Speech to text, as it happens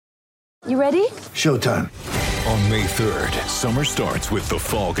You ready? Showtime. On May 3rd, summer starts with The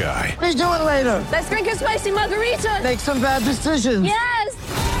Fall Guy. Let's do it later. Let's drink a spicy margarita. Make some bad decisions. Yes!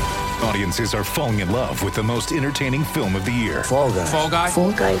 Audiences are falling in love with the most entertaining film of the year. Fall Guy. Fall Guy?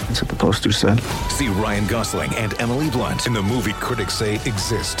 Fall guy. That's what the poster said. See Ryan Gosling and Emily Blunt in the movie critics say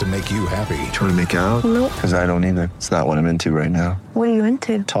exists to make you happy. Trying to make it out? Nope. Because I don't either. It's not what I'm into right now. What are you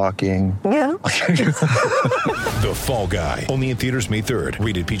into? Talking. Yeah. The Fall Guy. Only in theaters May 3rd.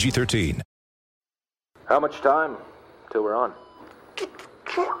 Rated PG-13. How much time till we're on?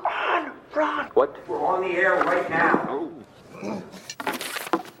 We're on, Ron. What? We're on the air right now.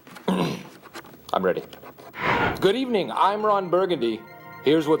 I'm ready. Good evening, I'm Ron Burgundy.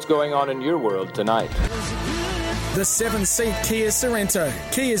 Here's what's going on in your world tonight. The 7-seat Kia Sorento,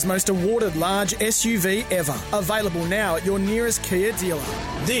 Kia's most awarded large SUV ever. Available now at your nearest Kia dealer.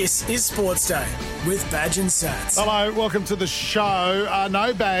 This is Sports Day with Badge and Sats. Hello, welcome to the show.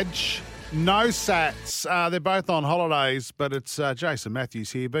 No Badge, no Sats. They're both on holidays, but it's Jason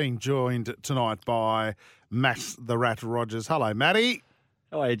Matthews here, being joined tonight by Max the Rat Rogers. Hello, Matty.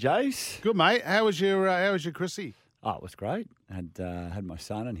 How are you, Jace? Good, mate. How was your Chrissy? Oh, it was great. Had my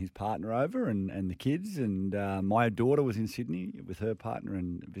son and his partner over and the kids, and my daughter was in Sydney with her partner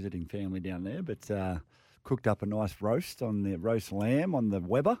and visiting family down there, but cooked up a nice roast lamb on the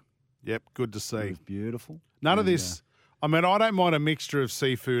Weber. Yep, good to see. It was beautiful. None of this, I mean, I don't mind a mixture of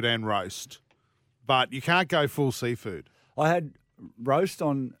seafood and roast, but you can't go full seafood. I had roast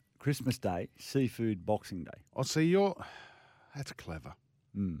on Christmas Day, seafood Boxing Day. I see that's clever.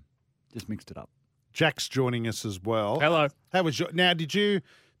 Just mixed it up. Jack's joining us as well. Hello. How was now? Did you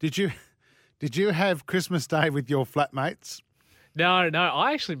have Christmas Day with your flatmates? No,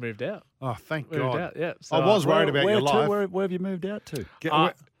 I actually moved out. Oh, thank Moved God. out, yeah. So, I was worried about where your life. Where have you moved out to? Give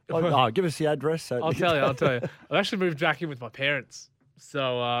us the address. So I'll tell you. I've actually moved back in with my parents.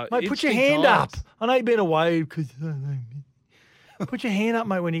 So, Mate, put your interesting hand up. times. I know you've been away because. Put your hand up,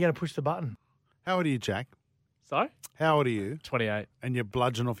 mate, when you're going to push the button. How old are you, Jack? Sorry? How old are you? 28. And you're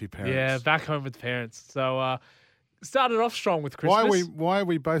bludgeon off your parents. Yeah, back home with parents. So, started off strong with Christmas. Why are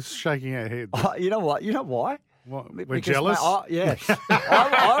we both shaking our heads? You know what? You know why? What, we're Because, jealous? Yes.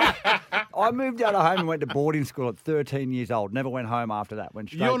 I moved out of home and went to boarding school at 13 years old. Never went home after that. Went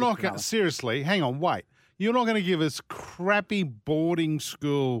straight You're to not going Cronulla. seriously. Hang on, wait. You're not going to give us crappy boarding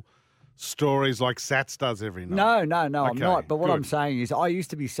school stories like Sats does every night. No, I'm Okay, not. But what good. I'm saying is I used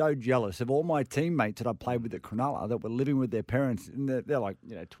to be so jealous of all my teammates that I played with at Cronulla that were living with their parents. And they're like,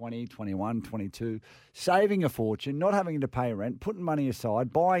 20, 21, 22, saving a fortune, not having to pay rent, putting money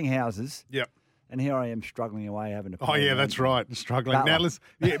aside, buying houses. Yep. And here I am struggling away having to pay Oh yeah, rent. that's right. Struggling. That Now one. listen.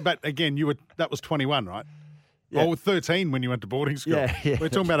 Yeah, but again, that was 21, right? Yeah. Oh, 13 when you went to boarding school. Yeah. We're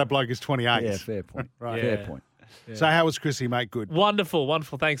talking about a bloke who's 28. Yeah, fair point. Right. Fair Yeah. point. So how was Chrissy, mate? Good. Wonderful.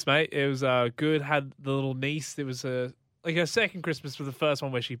 Thanks, mate. It was good. Had the little niece. It was a second Christmas for the first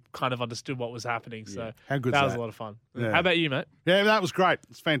one where she kind of understood what was happening. So How good's that was that? a lot of fun. Yeah. How about you, mate? Yeah, that was great.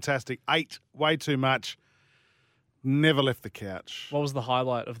 It's fantastic. Ate way too much. Never left the couch. What was the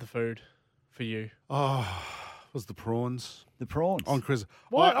highlight of the food for you? Was the prawns The prawns. on Christmas?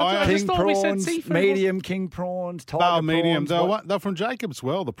 What? I King just thought we said prawns, seafood. medium king prawns, tiger They were medium. prawns. They're from Jacob's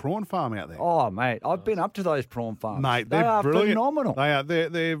Well, the prawn farm out there. Oh, mate, I've been up to those prawn farms. Mate, they they're are brilliant. phenomenal. They are.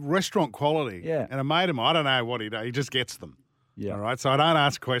 They're restaurant quality. Yeah. And a mate of mine, I don't know what he does. He just gets them. Yeah. All right. So I don't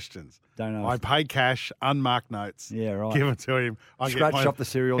ask questions. Don't I ask. pay cash, unmarked notes. Yeah, right. Give it to him. I Scratch off the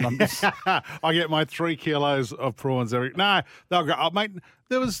serial numbers. I get my 3 kilos of prawns every. No, they'll go. Oh, mate,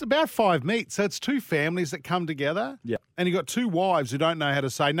 there was about 5 meats, so it's 2 families that come together. Yeah. And you got 2 wives who don't know how to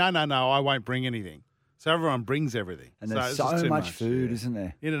say no. I won't bring anything. So everyone brings everything. And there's it's so just too much food, yeah. isn't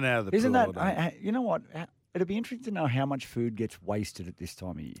there? In and out of the Isn't pool that? all day. You know what? It'd be interesting to know how much food gets wasted at this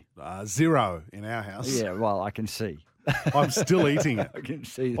time of year. 0 in our house. Yeah, well, I can see. I'm still eating it. I can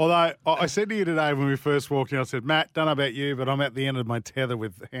see. Although I said to you today when we first walked in, I said, Matt, don't know about you, but I'm at the end of my tether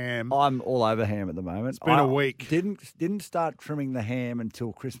with ham. I'm all over ham at the moment. It's been a week. Didn't start trimming the ham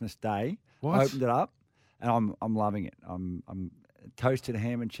until Christmas Day. What? Opened it up, and I'm loving it. I'm toasted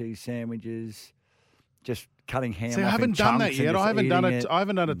ham and cheese sandwiches, just cutting ham. See, off I in haven't done that chunks and yet. just I haven't done eating it. I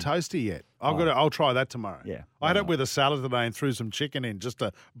haven't done a toasty yet. I'll try that tomorrow. Yeah, I had why it with a salad today and threw some chicken in just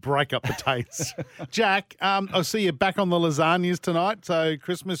to break up the taste. Jack, I see you're back on the lasagnas tonight, so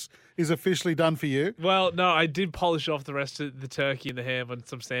Christmas is officially done for you. Well, no, I did polish off the rest of the turkey and the ham on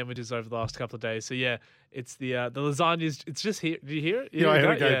some sandwiches over the last couple of days. So yeah, it's the lasagnas. It's just here. Do you hear it? Yeah, I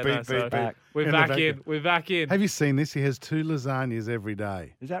heard it go Yeah, beep, no, beep, so beep. We're In the back vacuum. in. We're back in. Have you seen this? He has 2 lasagnas every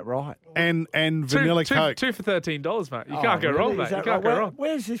day Is that right? and vanilla Coke. Two two for $13, mate. You Oh, can't go really? wrong, Is mate. You that can't right? go wrong.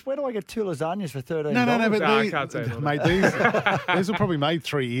 Where's this? Where do I get 2 lasagnas for $13? No, but I can't say that. mate, these were probably made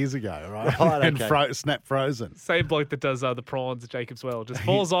 3 years ago, right? Right, And okay. snap frozen. Same bloke that does the prawns at Jacob's Well. Just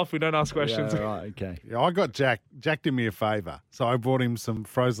falls off. We don't ask questions. Yeah, right, okay. Yeah, I got Jack. Jack did me a favour, so I bought him some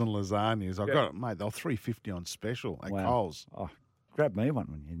frozen lasagnas. I Yeah. got it, mate. They're $3.50 on special at Wow. Coles. Oh, grab me one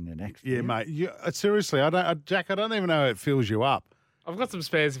when you're in there next. Yeah, will you? mate. Seriously, Jack. I don't even know how it fills you up. I've got some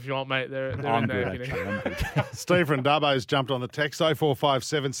spares if you want, mate. They're I'm in there. good, if you actually. need. I'm good. Steve from Dubbo's jumped on the text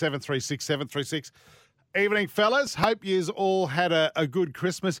 0457 736 736. Evening, fellas. Hope yous all had a good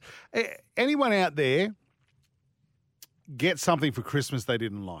Christmas. Anyone out there get something for Christmas they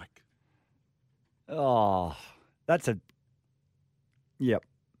didn't like? Oh, that's a. Yep,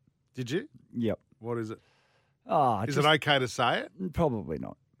 Did you? yep. What is it? Oh, Is it okay to say it? Probably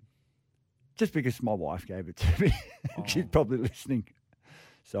not. Just because my wife gave it to me. She's probably listening.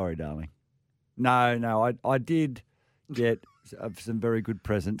 Sorry, darling. No, I did get some very good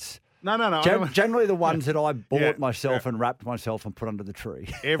presents. No. Generally the ones that I bought Yeah, myself and wrapped myself and put under the tree.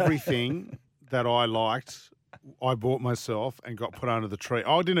 Everything that I liked, I bought myself and got put under the tree.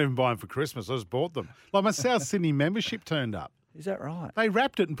 I didn't even buy them for Christmas. I just bought them. Like my South Sydney membership turned up. Is that right? They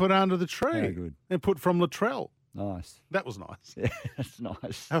wrapped it and put it under the tree. Very good. And put from Latrell. Nice. That was nice. Yeah, that's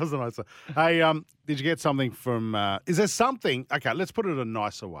nice. That was a nice one. Hey, did you get something from? Is there something? Okay, let's put it a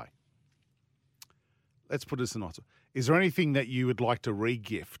nicer way. Let's put this a nicer. Is there anything that you would like to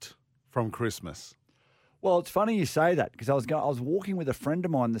re-gift from Christmas? Well, it's funny you say that because I was walking with a friend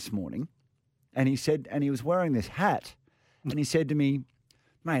of mine this morning, and he was wearing this hat, and he said to me,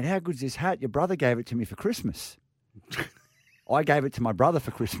 "Mate, how good's this hat? Your brother gave it to me for Christmas." I gave it to my brother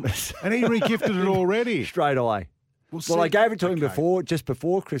for Christmas. And he re-gifted it already. Straight away. Well, I gave it to him just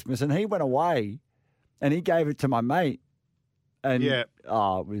before Christmas, and he went away, and he gave it to my mate. And Yeah.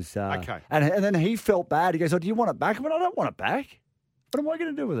 it was Okay. And then he felt bad. He goes, "Oh, do you want it back?" I went, "I don't want it back. What am I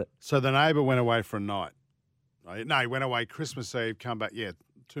going to do with it?" So the neighbour went away for a night. No, he went away Christmas Eve, come back,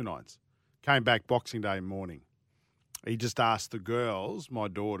 2 nights. Came back Boxing Day morning. He just asked the girls, my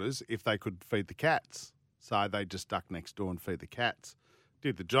daughters, if they could feed the cats. So they just ducked next door and feed the cats.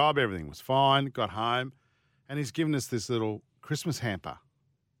 Did the job, everything was fine, got home, and he's given us this little Christmas hamper,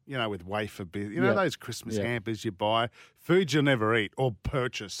 with wafer beer. You know those Christmas hampers you buy, food you'll never eat or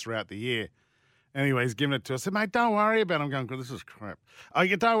purchase throughout the year. Anyway, he's given it to us. I said, "Mate, don't worry about it." I'm going, "This is crap." Oh,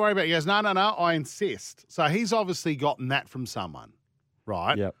 yeah, don't worry about it. He goes, no, I insist. So he's obviously gotten that from someone,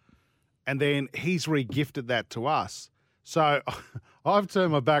 right? Yep. And then he's re-gifted that to us. So I've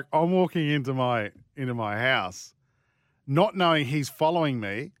turned my back. I'm walking into my house, not knowing he's following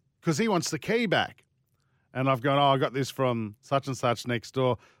me because he wants the key back. And I've gone, I got this from such and such next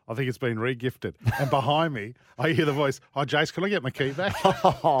door. I think it's been re-gifted. And behind me, I hear the voice, "Oh, Jace, can I get my key back?"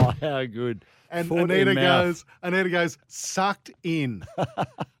 Oh, how good. And Foot in Anita mouth. goes, "Sucked in."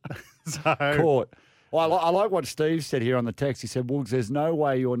 So Caught. Well, I like what Steve said here on the text. He said, "Woogs, there's no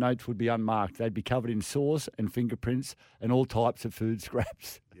way your notes would be unmarked. They'd be covered in sauce and fingerprints and all types of food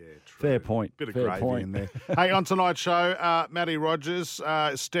scraps." Yeah, true. Fair point. Bit of Fair gravy point. in there. Hey, on tonight's show, Matty Rogers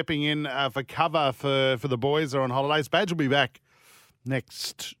stepping in for cover for the boys. They're on holidays. Badge will be back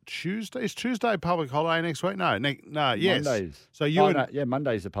next Tuesday. Is Tuesday a public holiday next week? No, yes. Mondays. So you and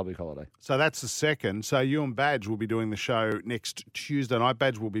Monday's a public holiday. so that's the second. So you and Badge will be doing the show next Tuesday night.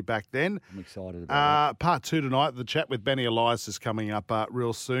 Badge will be back then. I'm excited about Part 2 tonight. The chat with Benny Elias is coming up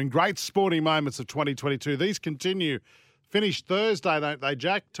real soon. Great sporting moments of 2022. These continue. Finish Thursday, don't they,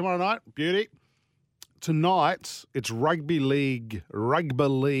 Jack? Tomorrow night, beauty. Tonight, it's rugby league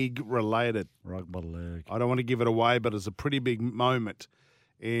related. Rugby league. I don't want to give it away, but it's a pretty big moment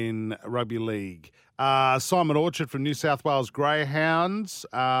in rugby league. Simon Orchard from New South Wales Greyhounds.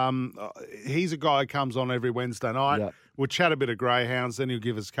 He's a guy who comes on every Wednesday night. Yep. We'll chat a bit of Greyhounds, then he'll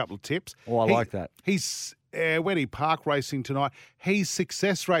give us a couple of tips. Oh, I like that. He's Wendy Park racing tonight. His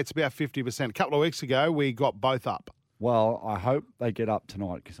success rate's about 50%. A couple of weeks ago, we got both up. Well, I hope they get up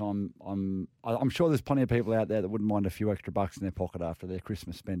tonight because I'm sure there's plenty of people out there that wouldn't mind a few extra bucks in their pocket after their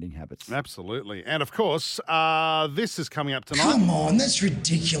Christmas spending habits. Absolutely. And, of course, this is coming up tonight. Come on, that's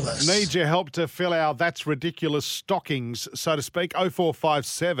ridiculous. Need your help to fill our That's Ridiculous stockings, so to speak.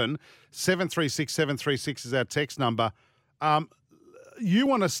 0457 736 736 is our text number. You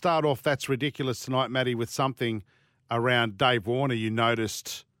want to start off That's Ridiculous tonight, Matty, with something around Dave Warner you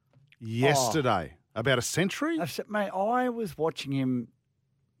noticed yesterday. About a century? Mate, I was watching him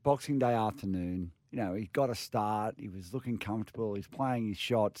Boxing Day afternoon. He got a start. He was looking comfortable. He's playing his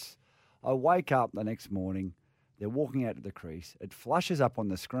shots. I wake up the next morning. They're walking out to the crease. It flashes up on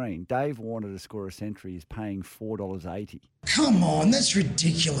the screen. Dave Warner to score a century is paying $4.80. Come on, that's Oh,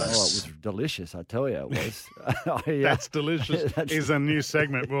 ridiculous. it was delicious, I tell you it was. That's delicious. Is a new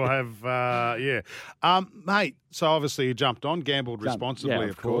segment we'll have, mate, so obviously you jumped on, gambled responsibly, yeah,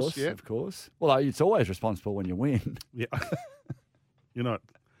 of course. Yeah, of course. Well, it's always responsible when you win. Yeah. You're not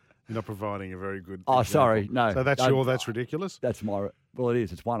providing a very good Oh, example. sorry, no. So that's ridiculous? That's well, it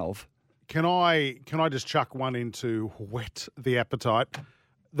is. It's one of. Can I just chuck one into whet the appetite?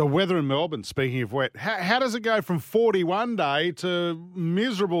 The weather in Melbourne, speaking of wet, how does it go from 41 day to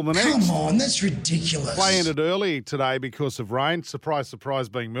miserable the next? Come on, that's ridiculous. Play ended early today because of rain. Surprise, surprise,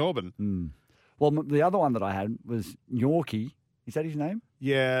 being Melbourne. Well, the other one that I had was Norky. Is that his name?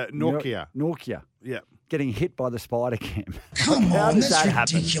 Yeah, Nokia. Norkia. Yeah. Getting hit by the spider cam. Come How on, does that's that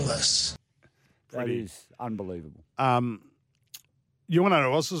happen? ridiculous. That is unbelievable. You want to know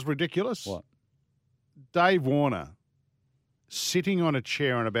what else is ridiculous? What? Dave Warner sitting on a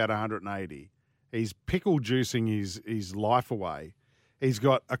chair on about 180. He's pickle juicing his life away. He's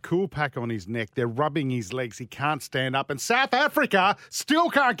got a cool pack on his neck. They're rubbing his legs. He can't stand up. And South Africa still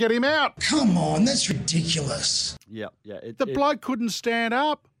can't get him out. Come on, that's ridiculous. Yeah. The bloke couldn't stand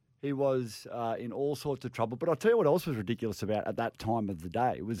up. He was in all sorts of trouble. But I'll tell you what else was ridiculous about at that time of the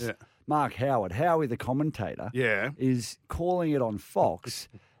day. It was Mark Howard. Howie, the commentator, is calling it on Fox,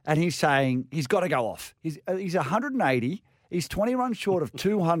 and he's saying he's got to go off. He's 180. He's 20 runs short of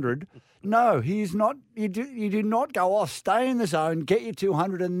 200. No, he is not. You do not go off. Stay in the zone, get your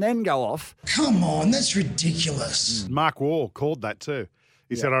 200, and then go off. Come on, that's ridiculous. Mark Wall called that too.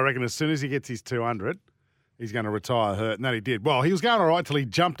 He said, I reckon as soon as he gets his 200, he's going to retire hurt. And that he did. Well, he was going all right till he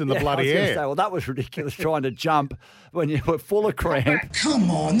jumped in the bloody I was gonna air. Say, well, that was ridiculous trying to jump when you were full of cramp.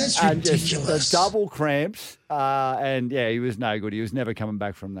 Come on, that's and ridiculous. Just the double cramps. And, he was no good. He was never coming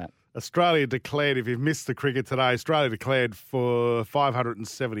back from that. Australia declared, if you've missed the cricket today, Australia declared for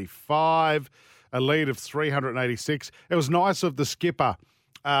 575, a lead of 386. It was nice of the skipper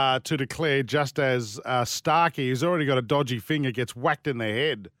to declare just as Starkey, who's already got a dodgy finger, gets whacked in the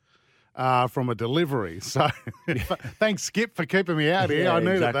head from a delivery. So thanks, Skip, for keeping me out here. Yeah, I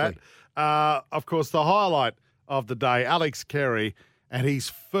needed exactly. that. Of course, the highlight of the day, Alex Carey and his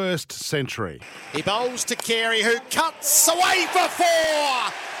first century. He bowls to Carey, who cuts away for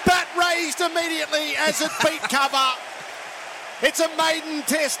four. Bat raised immediately as it beat cover. It's a maiden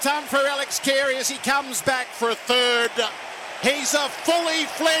test ton for Alex Carey as he comes back for a third. He's a fully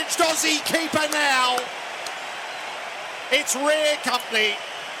fledged Aussie keeper now. It's rare company.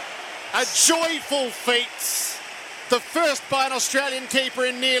 A joyful feat. The first by an Australian keeper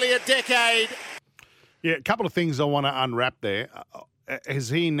in nearly a decade. Yeah, a couple of things I want to unwrap there. Has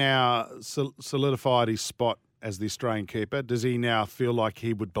he now solidified his spot as the Australian keeper? Does he now feel like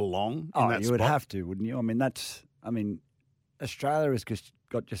he would belong in that spot? You would have to, wouldn't you? Australia has just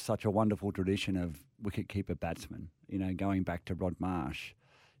got such a wonderful tradition of wicket-keeper batsmen, going back to Rod Marsh,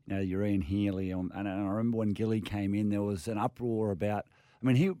 your Ian Healy. And I remember when Gilly came in, there was an uproar about,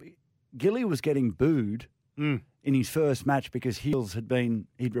 Gilly was getting booed in his first match because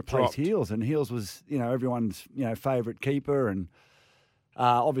he'd replaced Heels, and Heels was, everyone's, favourite keeper, and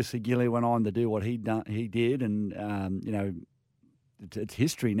obviously Gilly went on to do what he did, and it's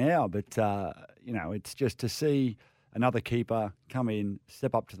history now. But it's just to see another keeper come in,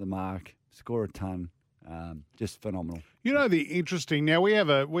 step up to the mark, score a ton, just phenomenal. The interesting. Now we have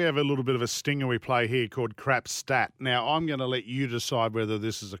a little bit of a stinger we play here called crap stat. Now I'm going to let you decide whether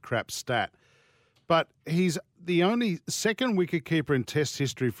this is a crap stat. But he's the only second wicketkeeper in Test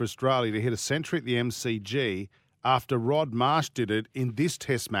history for Australia to hit a century at the MCG after Rod Marsh did it in this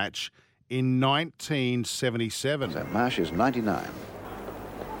Test match in 1977. So Marsh is 99.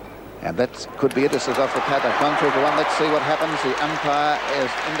 And that could be it. This is off the pad. They've gone through for one. Let's see what happens. The umpire is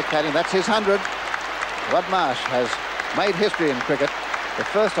indicating that's his 100. Rod Marsh has made history in cricket. The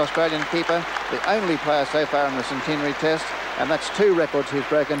first Australian keeper, the only player so far in the centenary Test. And that's two records he's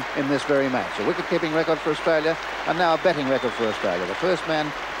broken in this very match. A wicket-keeping record for Australia and now a batting record for Australia. The first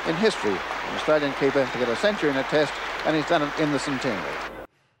man in history, an Australian keeper, to get a century in a Test, and he's done it in the centenary.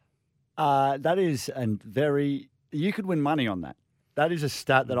 That is you could win money on that. That is a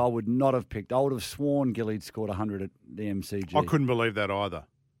stat that I would not have picked. I would have sworn Gilly'd scored 100 at the MCG. I couldn't believe that either.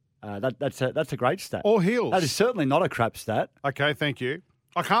 That's a great stat. Or Heels. That is certainly not a crap stat. Okay, thank you.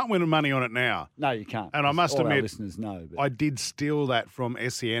 I can't win money on it now. No, you can't. And I must all admit, our listeners know. But. I did steal that from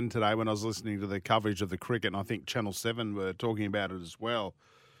SEN today when I was listening to the coverage of the cricket, and I think Channel 7 were talking about it as well.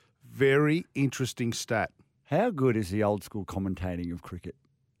 Very interesting stat. How good is the old school commentating of cricket?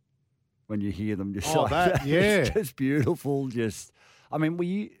 When you hear them just that, yeah. It's just beautiful.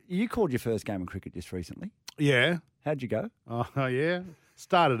 You called your first game of cricket just recently? Yeah. How'd you go? Oh, yeah.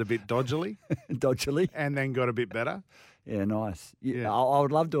 Started a bit dodgily. Dodgily. And then got a bit better. Yeah, nice. Yeah. I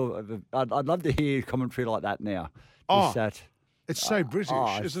would love to. I'd love to hear commentary like that now. It's so British,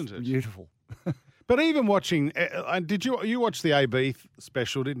 isn't it? Beautiful. But even watching, did you watch the AB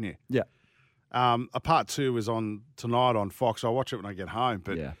special? Didn't you? Yeah. A part 2 is on tonight on Fox. I'll watch it when I get home.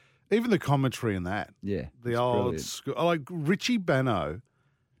 But even the commentary in that, the old school, like Richie Benaud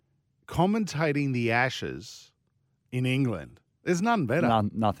commentating the Ashes in England. There's none better.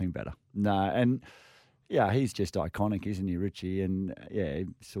 Nothing better. No, and yeah, he's just iconic, isn't he, Richie? And yeah,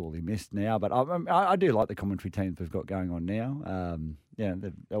 sorely missed now. But I do like the commentary teams we've got going on now.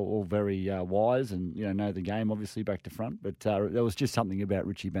 They're all very wise and know the game obviously back to front. But there was just something about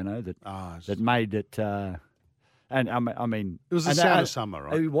Richie Benaud that made it. And I mean, it was the sound of summer,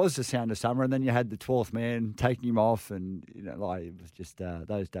 right? It was the sound of summer, and then you had the 12th man taking him off, and it was just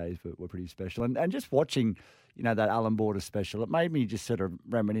those days were pretty special. And just watching, that Alan Border special, it made me just sort of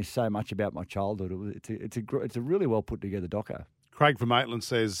reminisce so much about my childhood. It's a really well put together doco. Craig from Maitland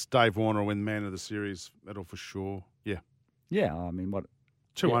says Dave Warner will win Man of the Series medal for sure. Yeah. Yeah, I mean, what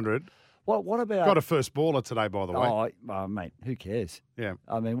 200. Yeah. What about got a first baller today, by the way? Oh, mate, who cares? Yeah.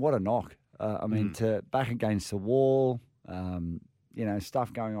 I mean, what a knock. To back against the wall,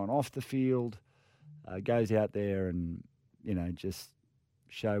 stuff going on off the field, goes out there and, just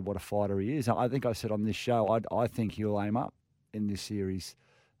show what a fighter he is. I think I said on this show, I think he'll aim up in this series.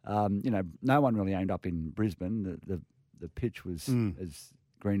 No one really aimed up in Brisbane. The pitch was as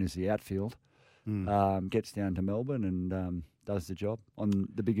green as the outfield. Gets down to Melbourne and does the job on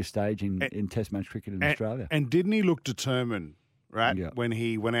the biggest stage in Test match cricket in Australia. And didn't he look determined? Right, when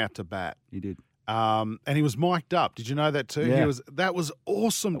he went out to bat, he did, and he was mic'd up. Did you know that too? Yeah. That was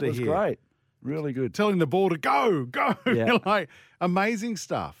awesome to hear. It was great, really good. Telling the ball to go, yeah. Like amazing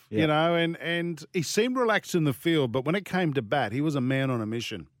stuff, And he seemed relaxed in the field, but when it came to bat, he was a man on a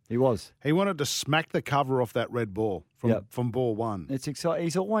mission. He was. He wanted to smack the cover off that red ball from ball one. It's exciting.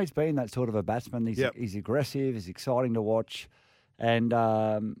 He's always been that sort of a batsman. He's aggressive. He's exciting to watch,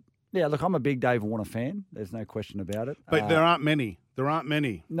 and. Yeah, look, I'm a big Dave Warner fan. There's no question about it. But there aren't many.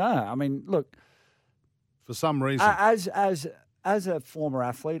 No, I mean, look. For some reason. As a former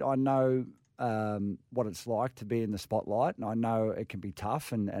athlete, I know what it's like to be in the spotlight, and I know it can be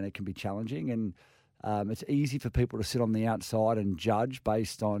tough and it can be challenging. And it's easy for people to sit on the outside and judge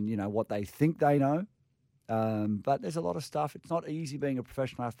based on, what they think they know. But there's a lot of stuff. It's not easy being a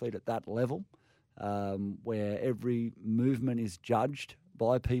professional athlete at that level where every movement is judged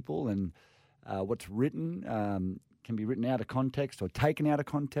by people, and what's written can be written out of context or taken out of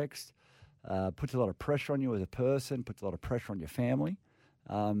context, puts a lot of pressure on you as a person, puts a lot of pressure on your family.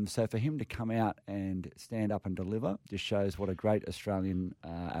 So for him to come out and stand up and deliver just shows what a great Australian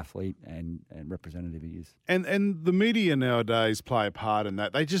athlete and representative he is. And the media nowadays play a part in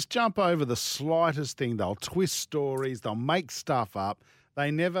that. They just jump over the slightest thing. They'll twist stories. They'll make stuff up.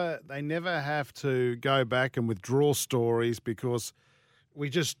 They never have to go back and withdraw stories because we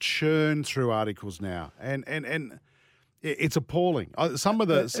just churn through articles now, and it's appalling. Some of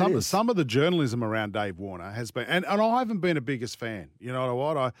the journalism around Dave Warner has been, and I haven't been a biggest fan. You know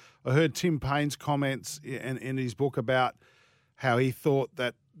what? I heard Tim Payne's comments in his book about how he thought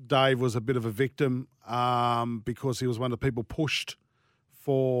that Dave was a bit of a victim because he was one of the people pushed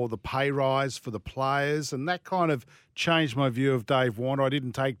for the pay rise for the players, and that kind of changed my view of Dave Warner. I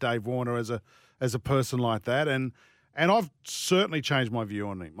didn't take Dave Warner as a person like that, and I've certainly changed my view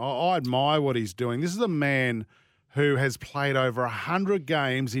on him. I admire what he's doing. This is a man who has played over 100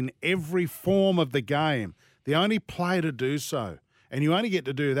 games in every form of the game. The only player to do so. And you only get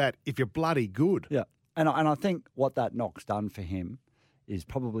to do that if you're bloody good. Yeah. And I think what that knock's done for him is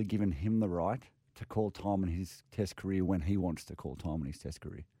probably given him the right to call time in his Test career when he wants to call time in his Test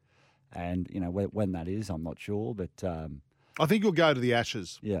career. And, when that is, I'm not sure. But I think he'll go to the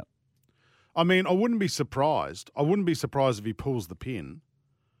Ashes. Yeah. I mean, I wouldn't be surprised. I wouldn't be surprised if he pulls the pin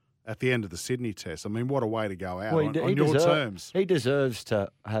at the end of the Sydney Test. I mean, what a way to go out on your terms. He deserves to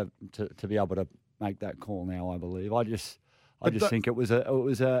have to be able to make that call now, I believe. I just think it was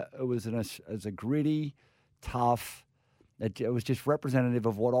a gritty, tough. It was just representative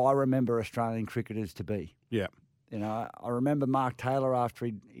of what I remember Australian cricketers to be. Yeah. I remember Mark Taylor after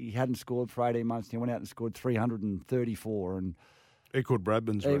he hadn't scored for 18 months and he went out and scored 334 and equaled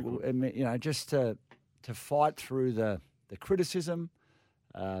Bradman's record. Just to fight through the criticism,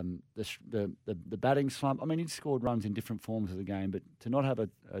 the batting slump. I mean, he'd scored runs in different forms of the game, but to not have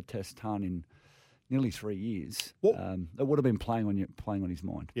a Test ton in nearly 3 years, it would have been playing on his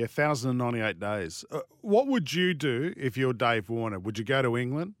mind. Yeah, 1,098 days. What would you do if you're Dave Warner? Would you go to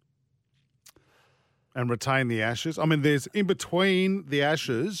England? and retain the Ashes. I mean, there's in between the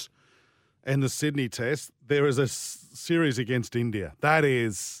Ashes and the Sydney Test, there is a series against India. That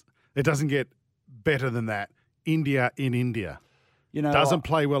is, it doesn't get better than that. India in India. You know, doesn't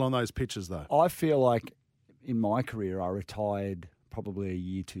play well on those pitches, though. I feel like in my career, I retired probably a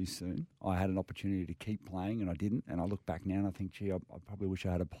year too soon. I had an opportunity to keep playing, and I didn't. And I look back now and I think, gee, I probably wish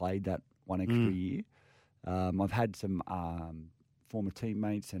I had played that one extra year. I've had some former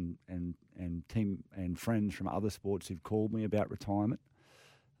teammates and team and friends from other sports who've called me about retirement.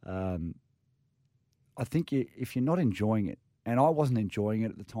 I think if you're not enjoying it, and I wasn't enjoying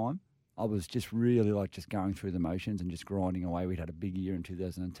it at the time, I was just really like just going through the motions and just grinding away. We'd had a big year in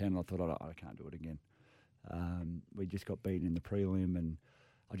 2010, and I thought, I can't do it again. We just got beaten in the prelim, and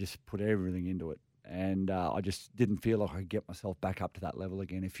I just put everything into it. And I just didn't feel like I could get myself back up to that level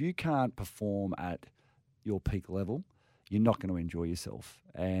again. If you can't perform at your peak level, you're not going to enjoy yourself.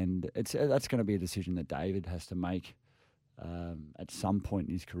 And that's going to be a decision that David has to make at some point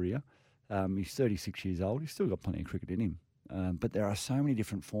in his career. He's 36 years old. He's still got plenty of cricket in him. But there are so many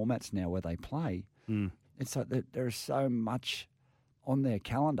different formats now where they play. It's like there is so much on their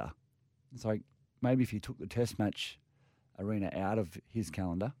calendar. It's like maybe if you took the Test match arena out of his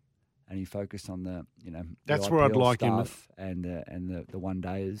calendar and he focused on the that's the where I'd IPL like him stuff and the one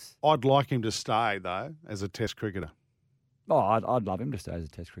days. I'd like him to stay though as a Test cricketer. Oh, I'd love him to stay as a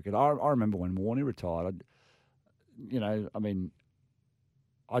Test cricketer. I remember when Warner retired.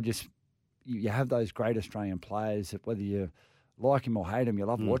 You have those great Australian players that whether you like him or hate him, you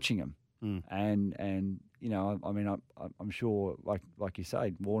love watching him. And I'm sure, like you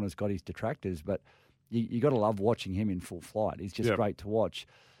say, Warner's got his detractors, but you got to love watching him in full flight. He's just great to watch.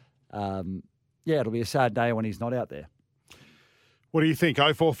 It'll be a sad day when he's not out there. What do you think?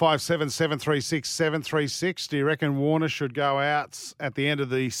 0457 736 736. Do you reckon Warner should go out at the end of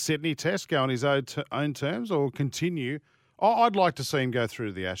the Sydney Test, go on his own terms, or continue? I'd like to see him go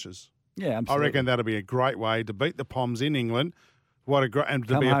through the Ashes. Yeah, absolutely. I reckon that'll be a great way to beat the Poms in England. And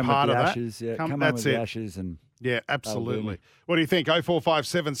to come be a home part with of the that. Ashes, yeah. Come home with the Ashes and absolutely. What do you think?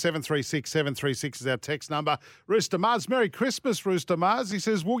 0457 736 736 is our text number. Rooster Mars, Merry Christmas, Rooster Mars. He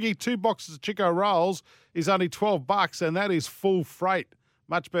says, Woogie, 2 boxes of Chico rolls is only $12, and that is full freight.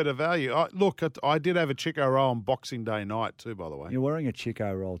 Much better value. I did have a Chico roll on Boxing Day night too, by the way. You're wearing a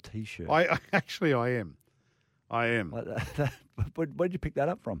Chico roll T-shirt. I am. Where'd you pick that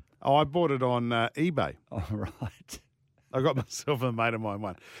up from? Oh, I bought it on eBay. Oh, right. I got myself and a mate of mine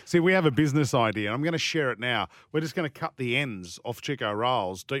one. See, we have a business idea, and I'm going to share it now. We're just going to cut the ends off Chico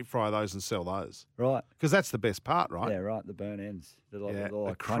rolls, deep fry those, and sell those. Right. Because that's the best part, right? Yeah, right. The burnt ends. They're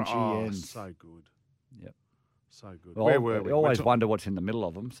like crunchy ends. So good. Yep. So good. Well, Where were we? We always wonder what's in the middle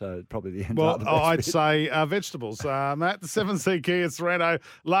of them, so probably the ends Well, are the best I'd bit. say vegetables. Matt, the 7C Kia Sorento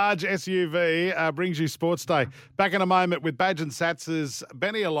large SUV brings you Sports Day. Back in a moment with Badge and Sats's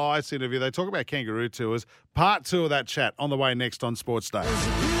Benny Elias interview. They talk about kangaroo tours. Part 2 of that chat on the way next on Sports Day.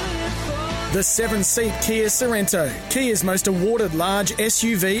 The 7-seat Kia Sorento, Kia's most awarded large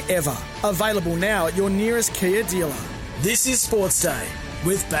SUV ever. Available now at your nearest Kia dealer. This is Sports Day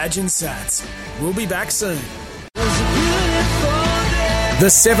with Badge and Sats. We'll be back soon. The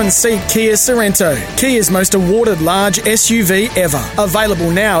 7-seat Kia Sorento, Kia's most awarded large SUV ever.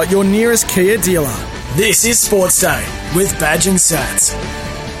 Available now at your nearest Kia dealer. This is Sports Day with Badge and Sats.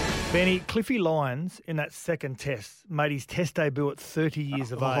 Benny, Cliffy Lyons in that second Test made his Test debut at 30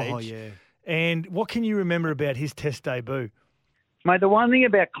 years of age. Oh, yeah. And what can you remember about his Test debut? Mate, the one thing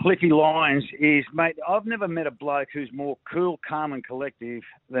about Cliffy Lyons is, mate, I've never met a bloke who's more cool, calm and collective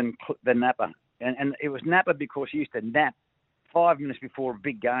than Napper. And it was Napper because he used to nap 5 minutes before a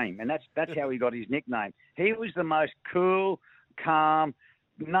big game, and that's how he got his nickname. He was the most cool, calm,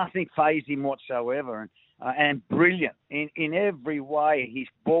 nothing fazed him whatsoever, and brilliant in every way. His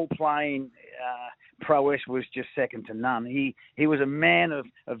ball playing prowess was just second to none. He was a man of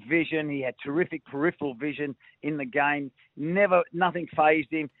vision. He had terrific peripheral vision in the game. Nothing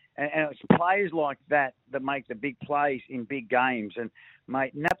fazed him, and it's players like that make the big plays in big games. And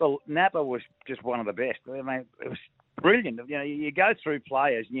mate, Napper was just one of the best. I mean, it was brilliant. You know, you go through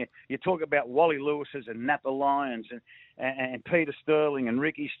players and you talk about Wally Lewis's and Napper Lyons and Peter Sterling and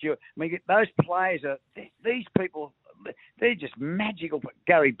Ricky Stewart. I mean, those players these people. They're just magical.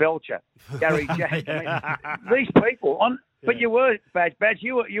 Gary Belcher, Gary Jack. I mean, these people but you were Badge.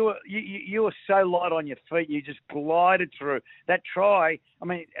 You were so light on your feet. You just glided through that try. I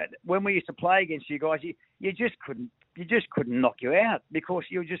mean, when we used to play against you guys, you just couldn't knock you out because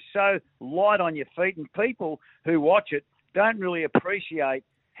you were just so light on your feet. And people who watch it don't really appreciate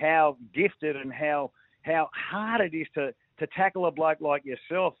how gifted and how hard it is to to tackle a bloke like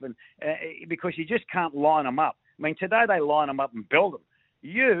yourself, and because you just can't line them up. I mean, today they line them up and belt them.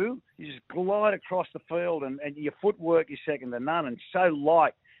 You just glide across the field, and your footwork is second to none, and so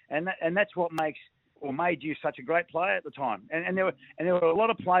light, and that's what made you such a great player at the time. And there were a lot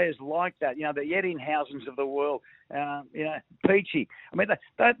of players like that. You know, the Eddinghausens of the world. You know, Peachy. I mean,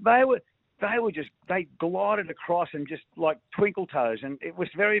 they glided across and just like twinkle toes, and it was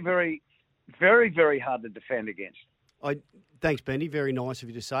very, very, very, very hard to defend against. Thanks, Benny. Very nice of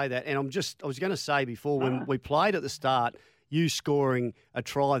you to say that. And I was going to say before, when we played at the start, you scoring a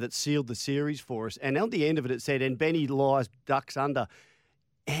try that sealed the series for us, and at the end of it, it said, "And Benny lies ducks under."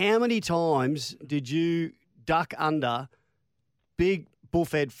 How many times did you duck under big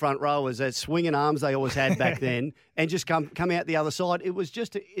bullfed front rowers, that swinging arms they always had back then, and just come out the other side? It was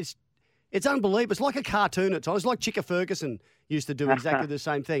just it's unbelievable. It's like a cartoon at times. It's like Chicka Ferguson used to do exactly the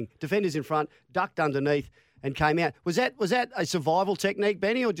same thing. Defenders in front, ducked underneath, and came out. Was that a survival technique,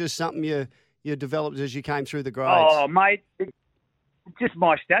 Benny, or just something you developed as you came through the grades? Oh, mate, it's just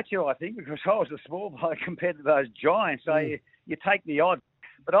my stature, I think, because I was a small bloke compared to those giants. So you take the odds.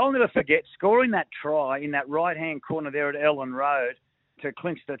 But I'll never forget scoring that try in that right-hand corner there at Ellen Road to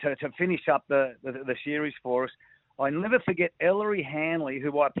clinch to finish up the series for us. I never forget Ellery Hanley,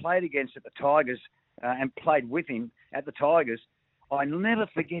 who I played against at the Tigers and played with him at the Tigers. I never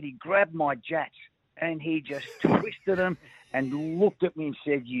forget he grabbed my jats and he just twisted them and looked at me and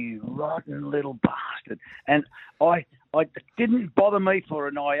said, "You rotten little bastard." And I didn't bother me for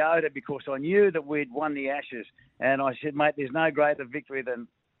an iota because I knew that we'd won the Ashes. And I said, "Mate, there's no greater victory than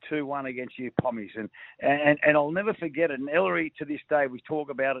 2-1 against you Pommies." And I'll never forget it. And Ellery, to this day, we talk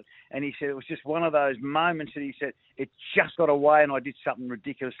about it. And he said it was just one of those moments that he said, it just got away and I did something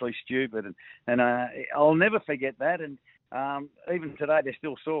ridiculously stupid. And I'll never forget that. And even today, they're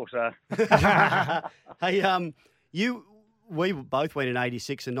still sore. So. Hey, we both went in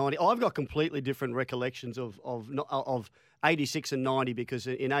 86 and 90. I've got completely different recollections of 86 and 90 because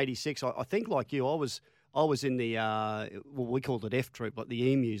in 86, I think like you, I was in the, we called it F Troop, like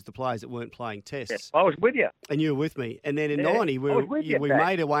the Emus, the players that weren't playing tests. Yes, I was with you. And you were with me. And then in 90, we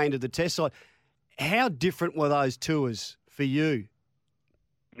made our way into the test side. How different were those tours for you?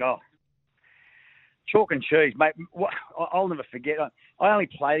 Oh, chalk and cheese, mate. I'll never forget. I only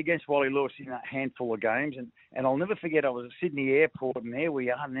played against Wally Lewis in a handful of games, and I'll never forget I was at Sydney Airport, and there we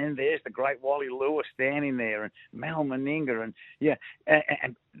are, and then there's the great Wally Lewis standing there, and Mal Meninga, and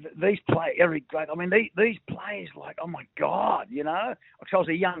these players, Eric Great. I mean, these players, like, oh my God, you know, because I was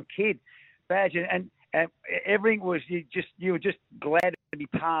a young kid, Badge, and everything was you were just glad to be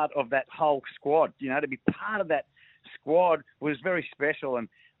part of that whole squad. You know, to be part of that squad was very special, and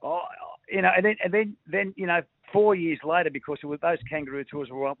then 4 years later, because those kangaroo tours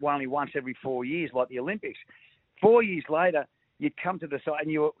were only once every 4 years, like the Olympics. 4 years later, you'd come to the side,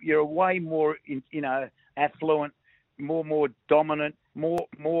 and you're way more, affluent, more dominant,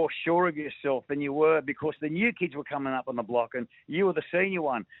 more sure of yourself than you were, because the new kids were coming up on the block, and you were the senior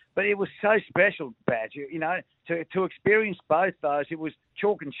one. But it was so special, Badge, to experience both those. It was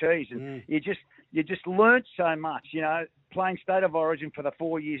chalk and cheese, and you just learnt so much, playing State of Origin for the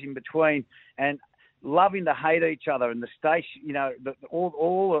 4 years in between, and loving to hate each other, and the station,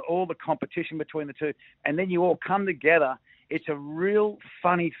 all the competition between the two, and then you all come together. It's a real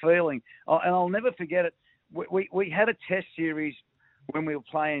funny feeling, and I'll never forget it. We had a test series when we were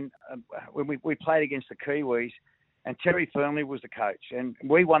playing, when we played against the Kiwis, and Terry Fernley was the coach, and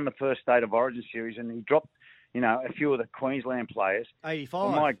we won the first State of Origin series, and he dropped, a few of the Queensland players. 85.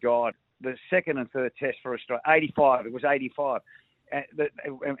 Oh my God, the second and third test for Australia. 85. It was 85,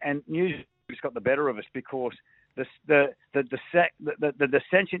 and New Zealand's got the better of us because the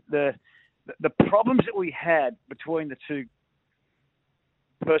problems that we had between the two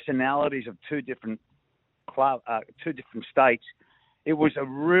personalities of two different states, it was a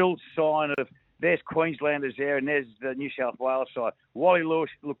real sign of there's Queenslanders there and there's the New South Wales side. Wally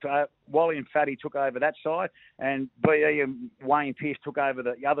and Fatty took over that side, and B.E. and Wayne Pearce took over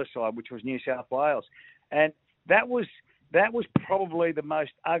the other side, which was New South Wales. And that was probably the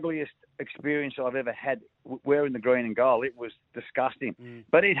most ugliest experience I've ever had wearing the green and gold. It was disgusting.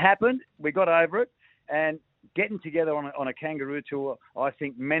 But it happened. We got over it. And getting together on a kangaroo tour, I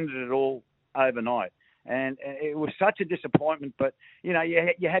think, mended it all overnight. And it was such a disappointment. But, you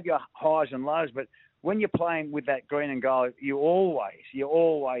have your highs and lows. But when you're playing with that green and gold, you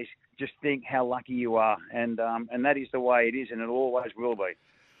always just think how lucky you are. And that is the way it is, and it always will be.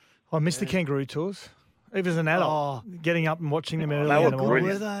 I miss the kangaroo tours. Even as an adult, getting up and watching them early. They were in the morning.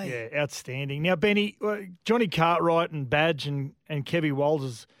 brilliant. Were they? Yeah, outstanding. Now, Benny, Johnny Cartwright and Badge and Kevy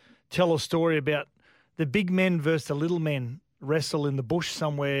Walters tell a story about the big men versus the little men wrestle in the bush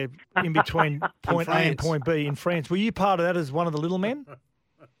somewhere in between point A and point B in France. Were you part of that as one of the little men?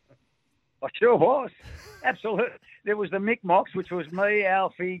 I sure was. Absolutely. There was the Mick-Mocks, which was me,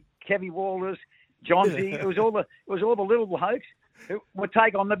 Alfie, Kevy Walters, Johnsy. It was all the little blokes who would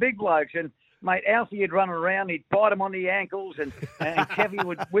take on the big blokes. And, mate, Alfie would run around, he'd bite them on the ankles, and Kevy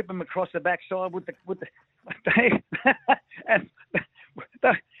would whip them across the backside with the and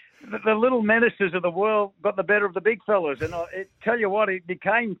the little menaces of the world got the better of the big fellas. And I tell you what, it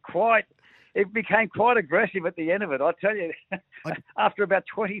became quite aggressive at the end of it. I tell you, after about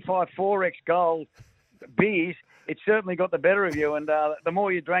 25 4X goals, beers, it certainly got the better of you. And the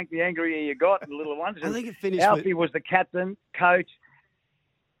more you drank, the angrier you got, the little ones. I think it finished Alfie was the captain, coach.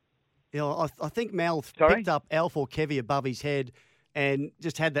 I think Mal picked up Alf or Kevy above his head and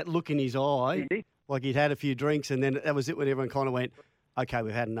just had that look in his eye, like he'd had a few drinks, and then that was it when everyone kind of went, okay,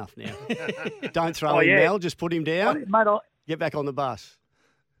 we've had enough now. Don't throw him, Mal, just put him down. Get back on the bus.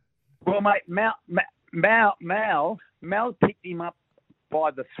 Well, mate, Mal picked him up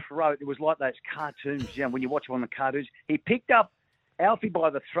by the throat. It was like those cartoons, when you watch them on the cartoons. He picked up Alfie by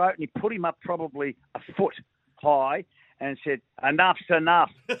the throat and he put him up probably a foot high and said, enough's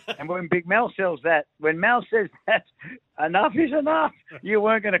enough. And when Big Mel says that, enough is enough, you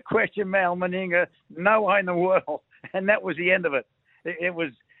weren't going to question Mal Meninga, no way in the world. And that was the end of it. It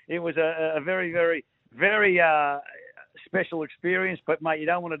was a very, very, very special experience, but, mate, you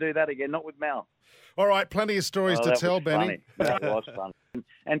don't want to do that again, not with Mal. All right, plenty of stories to tell, Benny. That was fun.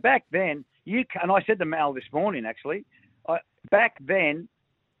 And back then, and I said to Mal this morning, actually, back then,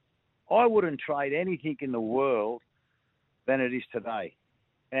 I wouldn't trade anything in the world than it is today.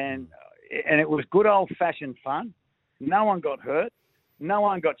 And it was good old-fashioned fun. No one got hurt. No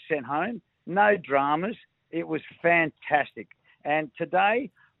one got sent home. No dramas. It was fantastic. And today,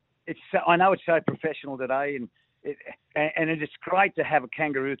 I know it's so professional today, and it's great to have a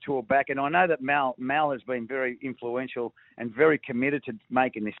Kangaroo Tour back. And I know that Mal has been very influential and very committed to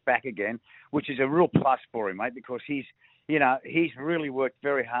making this back again, which is a real plus for him, mate, because he's really worked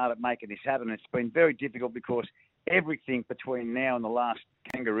very hard at making this happen. It's been very difficult because everything between now and the last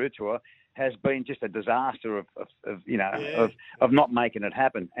Kangaroo Tour has been just a disaster of not making it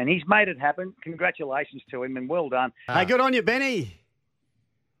happen. And he's made it happen. Congratulations to him and well done. Hey, good on you, Benny.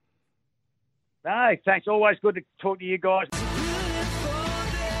 No, thanks. Always good to talk to you guys.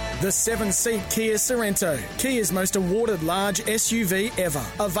 The 7-seat Kia Sorrento, Kia's most awarded large SUV ever.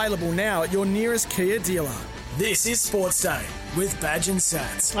 Available now at your nearest Kia dealer. This is Sports Day with Badge and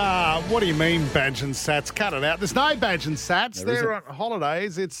Sats. What do you mean, Badge and Sats? Cut it out. There's no Badge and Sats. They're on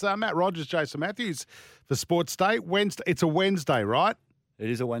holidays. It's Matt Rogers, Jason Matthews for Sports Day. Wednesday. It's a Wednesday, right? It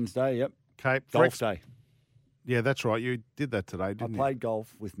is a Wednesday, yep. Okay. Golf day. Yeah, that's right. You did that today, didn't you? I played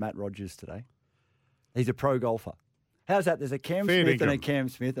golf with Matt Rogers today. He's a pro golfer. How's that? There's a Cam Smith and a Cam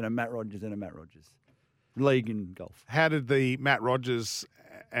Smith and a Matt Rogers and a Matt Rogers. League in golf. How did the Matt Rogers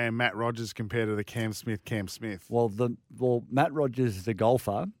and Matt Rogers compare to the Cam Smith? Well, Matt Rogers, the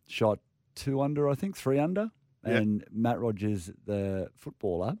golfer, shot 2 under, I think, 3 under. And Matt Rogers, the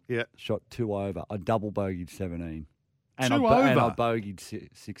footballer, shot 2 over. I double bogeyed 17. And I bogeyed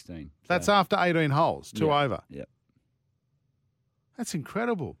 16. That's after 18 holes, 2 over. Yeah. That's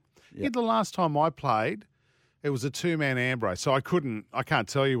incredible. Yep. The last time I played, it was a 2-man Ambrose, so I can't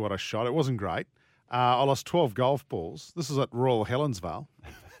tell you what I shot. It wasn't great. I lost 12 golf balls. This is at Royal Helensvale.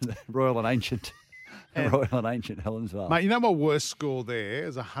 Royal and Ancient Helensvale. Mate, you know my worst score there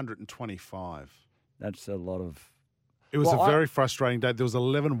is 125. That's a lot of... It was a very frustrating day. There was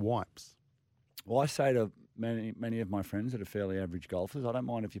 11 wipes. Well, I say to many of my friends that are fairly average golfers, I don't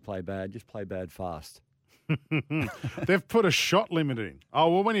mind if you play bad, just play bad fast. They've put a shot limit in. Oh,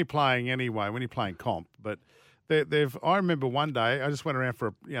 well, when you're playing anyway, when you're playing comp. But I remember one day, I just went around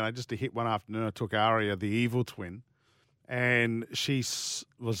for, just to hit one afternoon. I took Aria, the evil twin, and she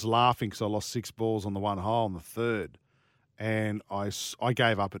was laughing because I lost 6 balls on the one hole on the third. And I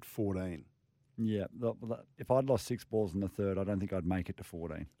gave up at 14. Yeah. If I'd lost 6 balls in the third, I don't think I'd make it to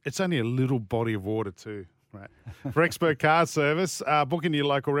 14. It's only a little body of water too. Right. For expert car service, booking your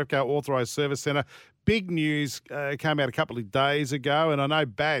local Repco authorised service centre. Big news came out a couple of days ago, and I know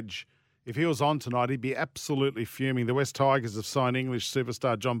Badge, if he was on tonight, he'd be absolutely fuming. The West Tigers have signed English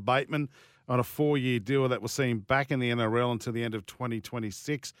superstar John Bateman on a 4-year deal that will see him back in the NRL until the end of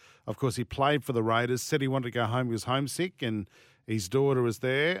 2026. Of course, he played for the Raiders, said he wanted to go home. He was homesick, and his daughter was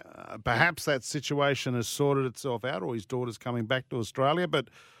there. Perhaps that situation has sorted itself out, or his daughter's coming back to Australia, but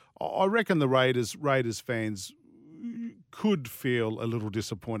I reckon the Raiders fans could feel a little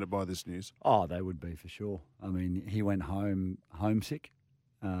disappointed by this news. Oh, they would be for sure. I mean, he went home homesick.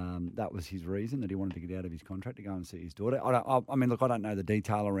 That was his reason, that he wanted to get out of his contract to go and see his daughter. I mean, look, I don't know the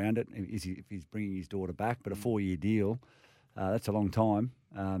detail around it, if he's bringing his daughter back, but a 4-year deal, that's a long time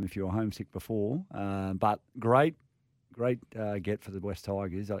if you were homesick before. But great get for the West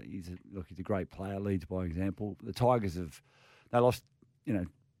Tigers. He's a great player, leads by example. The Tigers they lost,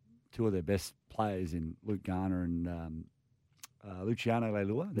 two of their best players in Luke Garner and Luciano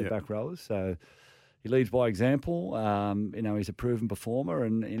Leilua, their back rowers. So he leads by example. He's a proven performer,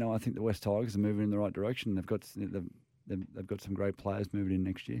 and I think the West Tigers are moving in the right direction. They've got some great players moving in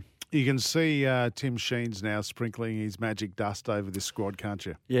next year. You can see Tim Sheens now sprinkling his magic dust over this squad, can't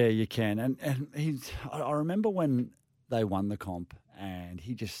you? Yeah, you can. And I remember when they won the comp, and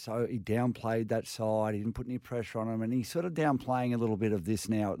he downplayed that side. He didn't put any pressure on them, and he's sort of downplaying a little bit of this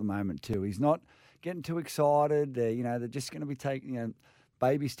now at the moment too. He's not getting too excited. They're just going to be taking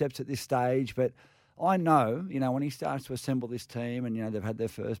baby steps at this stage. But I know, when he starts to assemble this team, and they've had their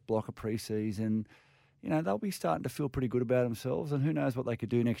first block of pre-season, they'll be starting to feel pretty good about themselves. And who knows what they could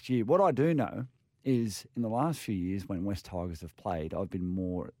do next year. What I do know is in the last few years when West Tigers have played, I've been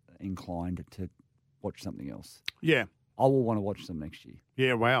more inclined to watch something else. Yeah. I will want to watch them next year.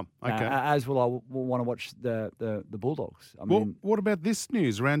 Yeah, wow. Okay. As will I will want to watch the Bulldogs. What about this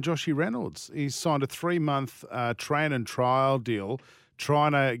news around Joshy Reynolds? He's signed a 3-month train and trial deal,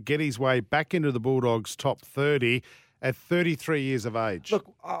 trying to get his way back into the Bulldogs' top 30 at 33 years of age.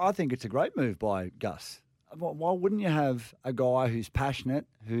 Look, I think it's a great move by Gus. Why wouldn't you have a guy who's passionate,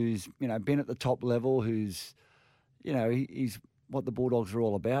 who's been at the top level, who's he's what the Bulldogs are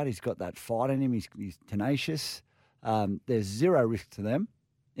all about. He's got that fight in him. He's tenacious. There's zero risk to them.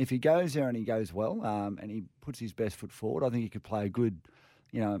 If he goes there and he goes well, and he puts his best foot forward, I think he could play a good.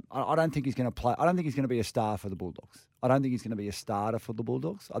 I don't think he's going to play. I don't think he's going to be a star for the Bulldogs. I don't think he's going to be a starter for the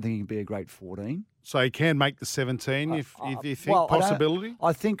Bulldogs. I think he can be a great 14. So he can make the 17 if you think possibility?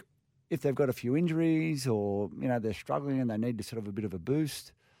 I think if they've got a few injuries or, they're struggling and they need sort of a bit of a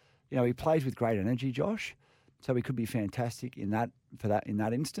boost, he plays with great energy, Josh. So he could be fantastic in that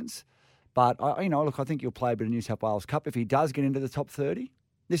instance. But, I think he'll play a bit of New South Wales Cup. If he does get into the top 30,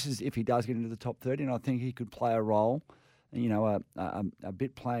 this is if he does get into the top 30, and I think he could play a role, a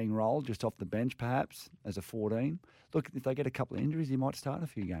bit playing role just off the bench perhaps as a 14. Look, if they get a couple of injuries, he might start a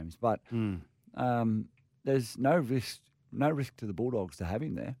few games. But there's no risk to the Bulldogs to have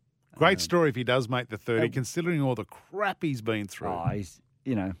him there. Great story if he does make the 30, considering all the crap he's been through. Oh, he's,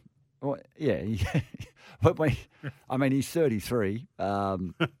 he's 33.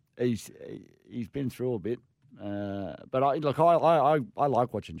 He's been through a bit. But I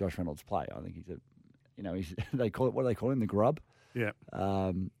like watching Josh Reynolds play. I think he's they call it, what do they call him, the grub? Yeah.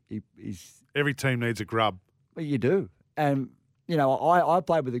 He's every team needs a grub. Well, you do. And, I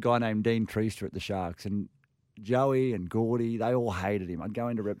played with a guy named Dean Treaster at the Sharks, and Joey and Gordy, they all hated him. I'd go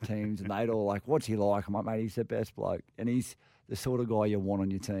into rep teams and they'd all like, what's he like? I'm like, mate, he's the best bloke. And he's the sort of guy you want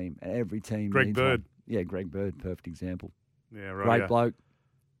on your team. And every team Greg needs Bird. one. Yeah, Greg Bird, perfect example. Yeah, right. Great bloke,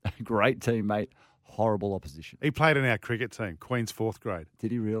 great teammate, horrible opposition. He played in our cricket team, Queen's 4th grade.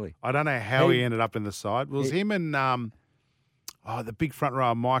 Did he really? I don't know how he ended up in the side. It was him and the big front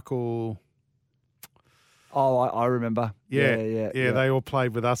row, Michael. Oh, I remember. Yeah. They all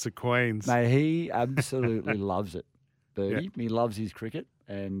played with us at Queen's. Mate, he absolutely loves it, Birdie. Yeah. He loves his cricket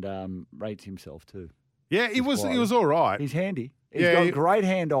and rates himself too. Yeah, he was all right. He's handy. He's got a great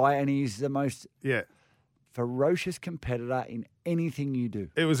hand-eye, and he's the most ferocious competitor in anything you do.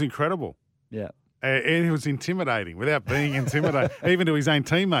 It was incredible. Yeah. And he was intimidating without being intimidating, even to his own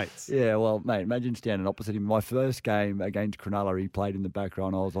teammates. Yeah, well, mate, imagine standing opposite him. My first game against Cronulla, he played in the back row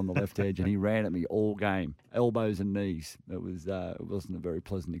and I was on the left edge, and he ran at me all game, elbows and knees. It wasn't a very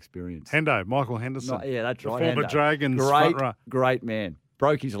pleasant experience. Michael Henderson. That's right. The former Dragons front row. Great man.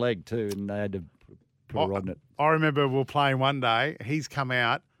 Broke his leg too, and they had to put a rod in it. I remember we were playing one day. He's come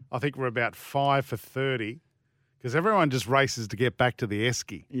out. I think we're about 5 for 30 because everyone just races to get back to the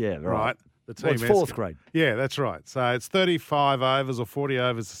esky. Yeah, right. The team it's 4th grade. Yeah, that's right. So it's 35 overs or 40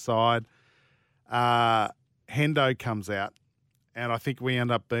 overs a side. Hendo comes out, and I think we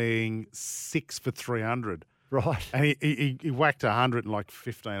end up being 6 for 300. Right. And he whacked 100 in like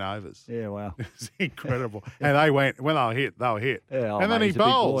 15 overs. Yeah, wow. It's incredible. And they went, when they were hit. Yeah, and then he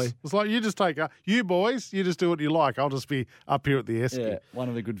bowls. It's like, you just take, you boys, you just do what you like. I'll just be up here at the esky. Yeah, one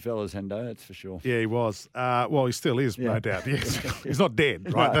of the good fellas, Hendo, that's for sure. Yeah, he was. Well, he still is, no doubt. Yes. He's not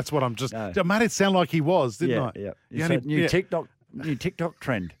dead, right? No. That's what I'm just... I made it sound like he was, didn't I? Yeah. New TikTok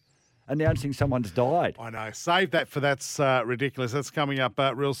trend. announcing someone's died. I know. Save that for That's Ridiculous. That's coming up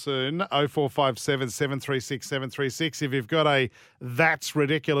real soon. 0457 736 736. If you've got a That's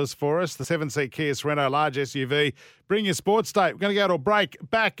Ridiculous for us, the 7-seat Kia Sorento large SUV, bring your sports date. We're going to go to a break.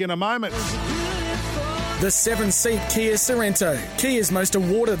 Back in a moment. The 7-seat Kia Sorento, Kia's most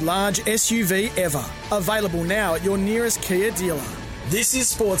awarded large SUV ever. Available now at your nearest Kia dealer. This is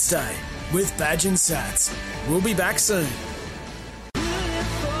Sports Day with Badge and Sats. We'll be back soon.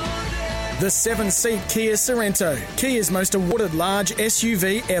 The 7-seat Kia Sorento, Kia's most awarded large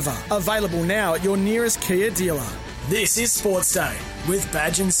SUV ever. Available now at your nearest Kia dealer. This is Sports Day with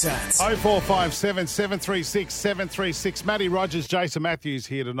Badge and Sats. 0457 736 736. Matty Rogers, Jason Matthews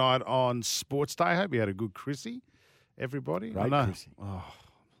here tonight on Sports Day. Hope you had a good Chrissy, everybody. Great I know. Chrissy.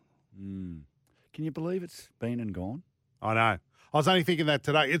 Can you believe it's been and gone? I know. I was only thinking that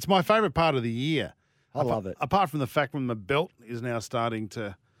today. It's my favourite part of the year. I love it. Apart from the fact when the belt is now starting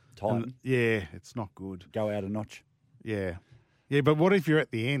to tighten. Yeah, it's not good. Go out a notch. Yeah. Yeah, but what if you're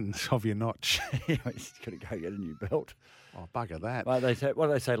at the end of your notch? You've got to go get a new belt. Oh, bugger that. What do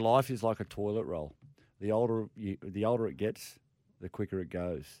they say? Life is like a toilet roll. The older it gets, the quicker it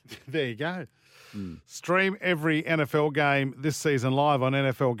goes. There you go. Stream every NFL game this season live on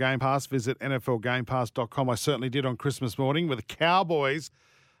NFL Game Pass. Visit NFLGamePass.com. I certainly did on Christmas morning where the Cowboys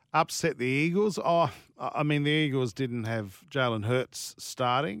upset the Eagles. Oh, I mean, the Eagles didn't have Jalen Hurts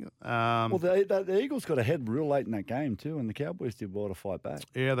starting. Well, the Eagles got ahead real late in that game too, and the Cowboys did well to fight back.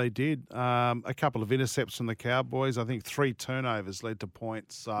 Yeah, they did. A couple of intercepts from the Cowboys. I think 3 turnovers led to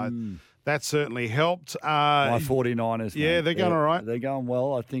points. So that certainly helped. My 49ers. Yeah, mate, they're going all right. They're going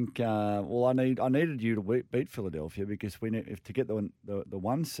well. I think. I needed you to beat Philadelphia because to get the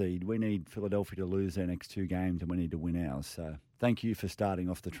 1 seed, we need Philadelphia to lose their next 2 games, and we need to win ours. So thank you for starting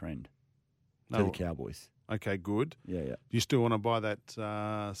off the trend. To the Cowboys. Okay, good. Yeah. Do you still want to buy that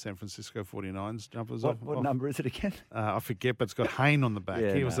San Francisco 49ers jumpers? What number is it again? I forget, but it's got Hayne on the back.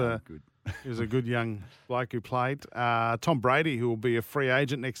 Yeah, he was a good young bloke who played. Tom Brady, who will be a free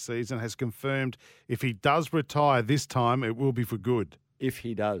agent next season, has confirmed if he does retire this time, it will be for good. If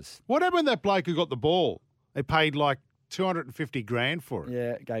he does. What happened to that bloke who got the ball? They paid like $250,000 for it.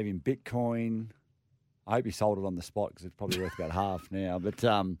 Yeah, gave him Bitcoin. I hope he sold it on the spot because it's probably worth about half now. But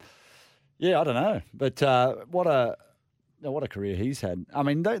yeah, I don't know. But what a career he's had. I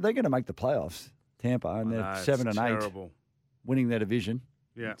mean, they're going to make the playoffs, Tampa, and they're 7-8, winning their division.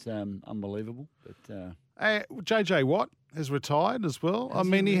 Yeah, it's unbelievable. But JJ Watt has retired as well. I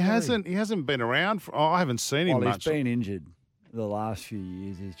mean, he hasn't been around. I haven't seen him much. He's been injured the last few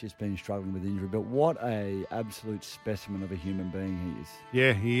years. He's just been struggling with injury. But what a absolute specimen of a human being he is.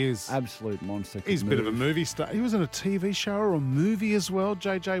 Yeah, he is. Absolute monster. He's a bit of a movie star. He was in a TV show or a movie as well,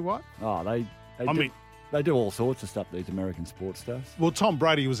 JJ Watt. Oh, they do all sorts of stuff, these American sports stars. Well, Tom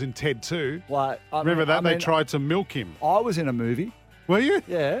Brady was in Ted too. Well, Remember that? They tried to milk him. I was in a movie. Were you?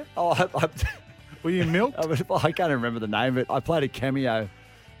 Yeah. Were you milked? I can't remember the name, but I played a cameo,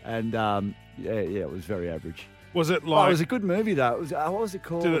 and it was very average. Was it like? It was a good movie though. It was, what was it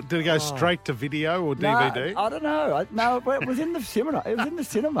called? Did it go straight to video or DVD? I don't know. No, it was in the cinema. It was in the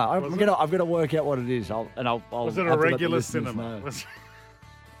cinema. I've got to work out what it is. I'll was it a regular cinema?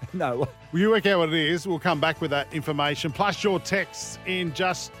 No. Will you work out what it is? We'll come back with that information, plus your texts in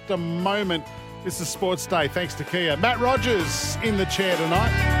just a moment. This is Sports Day, thanks to Kia. Matt Rogers in the chair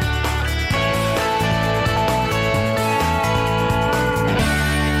tonight.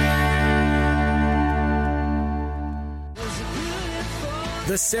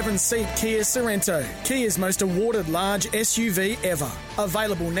 The 7-seat Kia Sorento, Kia's most awarded large SUV ever.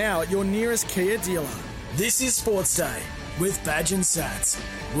 Available now at your nearest Kia dealer. This is Sports Day with Badge and Sats.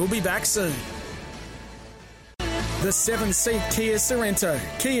 We'll be back soon. The 7-seat Kia Sorento,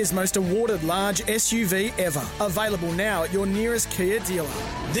 Kia's most awarded large SUV ever. Available now at your nearest Kia dealer.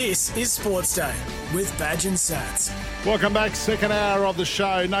 This is Sports Day with Badge and Sats. Welcome back, second hour of the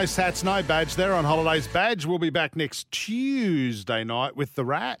show. No Sats, no Badge. They're on holidays. Badge will be back next Tuesday night with the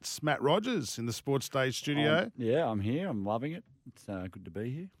Rats. Matt Rogers in the Sports Day studio. Yeah, I'm here. I'm loving it. It's good to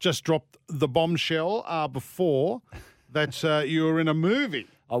be here. Just dropped the bombshell before that you were in a movie.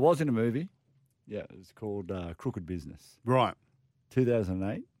 I was in a movie. Yeah, it's called Crooked Business. Right.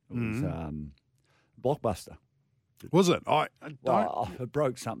 2008. It was blockbuster. Was it? It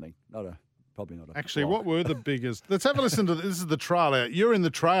broke something. Probably not a Actually, block. what were the biggest? Let's have a listen to this. This is the trailer. You're in the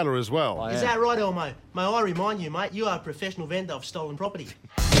trailer as well. Is that right, Elmo? May I remind you, mate, you are a professional vendor of stolen property. Is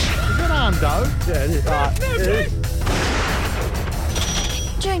that Arndo? Yeah, it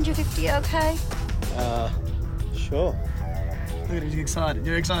is. Jane, you're 50, okay? Sure. Look at him, he's excited.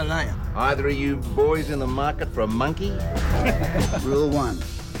 You're excited, aren't you? Either of you boys in the market for a monkey? Rule 1,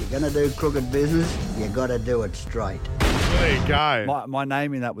 you're going to do crooked business, you got to do it straight. There you go. My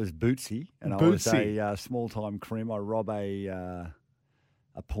name in that was Bootsy, and I was Bootsy. a small-time crim. I rob a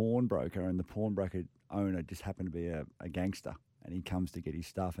pawnbroker, and the pawnbroker owner just happened to be a gangster, and he comes to get his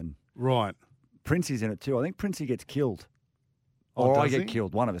stuff. And Right. Princey's in it too. I think Princey gets killed. Oh, Or I does get he?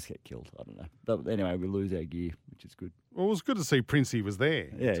 killed. One of us get killed. I don't know. But anyway, we lose our gear, which is good. Well, it was good to see Princey was there.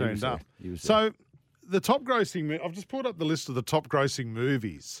 Yeah, he turned was up. there. He was So, the top grossing. I've just pulled up the list of the top grossing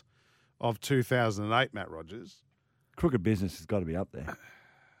movies of 2008. Matt Rogers. Crooked Business has got to be up there.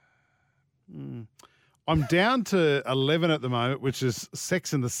 I'm down to 11 at the moment, which is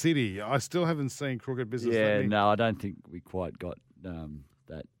Sex and the City. I still haven't seen Crooked Business. Yeah, Let me- no, I don't think we quite got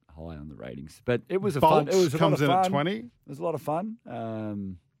that high on the ratings. But it was a Bolts fun. It was a comes lot of in fun. at 20. It was a lot of fun,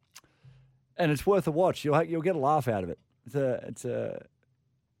 and it's worth a watch. You'll get a laugh out of it. It's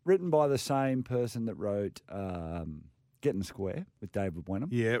written by the same person that wrote Getting Square with David Wenham.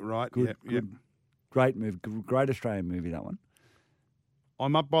 Yeah, right. Good, Yep. great movie, great Australian movie. That one.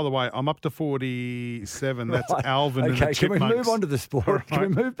 I'm up, by the way, I'm up to 47. That's Right. Alvin and the Okay, can we Chipmunks. move on to the sport? Right. Can we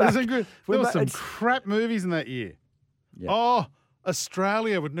move back? Isn't good? We There were ma- some it's- crap movies in that year. Yeah. Oh,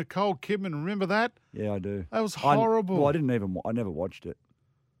 Australia with Nicole Kidman. Remember that? Yeah, I do. That was horrible. I didn't even. I never watched it.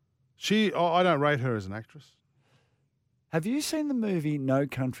 I don't rate her as an actress. Have you seen the movie No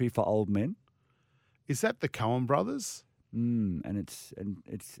Country for Old Men? Is that the Coen brothers? And it's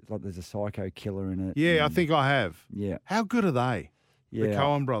like there's a psycho killer in it. Yeah, I and- think I have. Yeah. How good are they? Yeah, The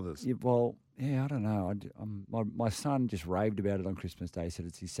Coen brothers. Yeah, well, yeah, I don't know. My son just raved about it on Christmas Day. Said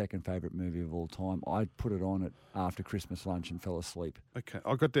it's his second favourite movie of all time. I put it on after Christmas lunch and fell asleep. Okay,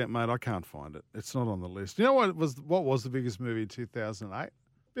 I got that, mate. I can't find it. It's not on the list. You know what was the biggest movie in 2008?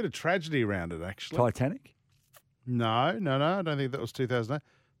 Bit of tragedy around it, actually. Titanic? No. I don't think that was 2008.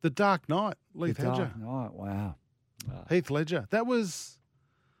 The Dark Knight, Heath The Ledger. Dark Knight, wow. Heath Ledger. That was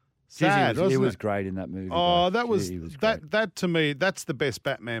Jeez, sad, he wasn't was it? great in that movie. Oh, though. that was, Gee, he was that to me. That's the best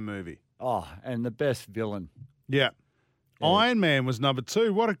Batman movie. Oh, and the best villain. Yeah. Iron Man was number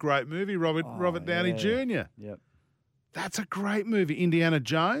 2. What a great movie, Robert Downey yeah. Jr. Yep. That's a great movie. Indiana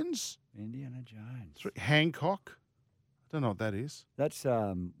Jones. Indiana Jones. Hancock. I don't know what that is. That's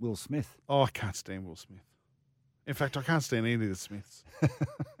Will Smith. Oh, I can't stand Will Smith. In fact, I can't stand any of the Smiths.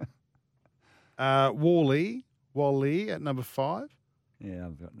 Wall-E at number 5. Yeah,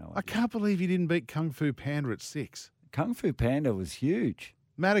 I've got no idea. I can't believe he didn't beat Kung Fu Panda at 6. Kung Fu Panda was huge.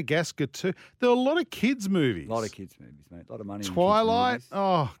 Madagascar 2. There were a lot of kids' movies. A lot of kids' movies, mate. A lot of money. in kids' Twilight. movies.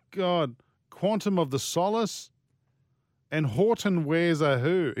 Oh, God. Quantum of the Solace. And Horton Wears a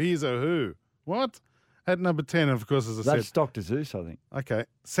Who. He's a Who. What? At number 10, and of course, as I That's said. Dr. Zeus, I think. Okay.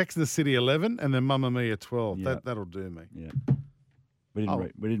 Sex and the City 11, and then Mamma Mia 12. Yeah. That'll do me. Yeah. We Oh.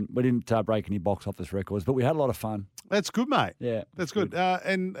 didn't break any box office records, but we had a lot of fun. That's good, mate. Yeah, That's good.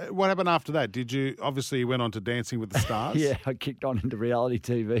 And what happened after that? Obviously you went on to Dancing with the Stars? Yeah, I kicked on into reality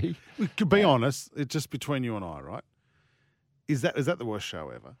TV. To be honest, it's just between you and I, right? Is that the worst show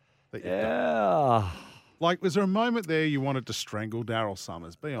ever? That you've done? Yeah. Like, was there a moment there you wanted to strangle Daryl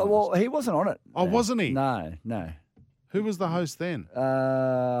Summers? Be honest. Well, he wasn't on it. Oh, wasn't he? No. Who was the host then?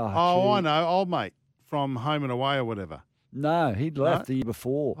 Oh, I know. Old mate from Home and Away or whatever. No, he'd left No? the year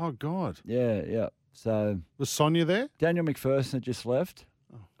before. Oh, God. Yeah. So Was Sonia there? Daniel McPherson had just left.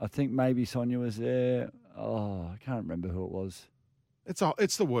 I think maybe Sonia was there. Oh, I can't remember who it was.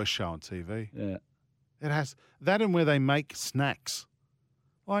 It's the worst show on TV. Yeah. It has that and where they make snacks.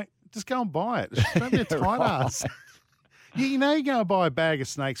 Like, just go and buy it. Don't be a tight Right. ass. You know you go and buy a bag of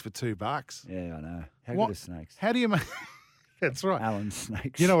snakes for $2. Yeah, I know. How What- good are snakes? How do you make... That's right. Alan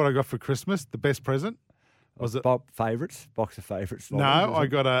snakes. You know what I got for Christmas? The best present? Was it? Favourites? Box of favourites? No, I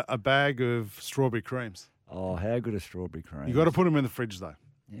got a bag of strawberry creams. Oh, how good are strawberry creams? You got to put them in the fridge, though.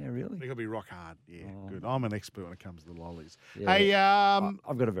 Yeah, really? They got to be rock hard. Yeah, good. I'm an expert when it comes to the lollies. Yeah. Hey,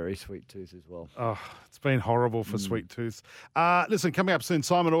 I've got a very sweet tooth as well. Oh, it's been horrible for sweet tooths. Listen, coming up soon,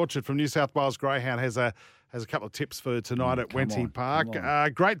 Simon Orchard from New South Wales Greyhound has a couple of tips for tonight at come Wenty on, Park. come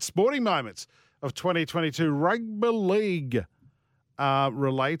on. Great sporting moments of 2022 rugby league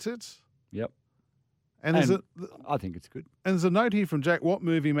related. Yep. And I think it's good. and there's a note here from Jack. What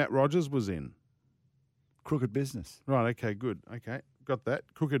movie Matt Rogers was in? Crooked Business. Right. Okay. Good. Okay. Got that.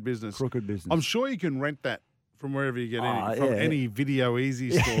 Crooked Business. Crooked Business. I'm sure you can rent that from wherever you get Ah, any, from yeah. any Video Easy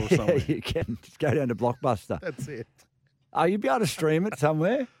store or somewhere. You can just go down to Blockbuster. That's it. You'd be able to stream it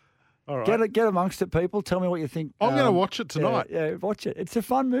somewhere. All right. Get amongst it, people. Tell me what you think. I'm going to watch it tonight. Yeah, watch it. It's a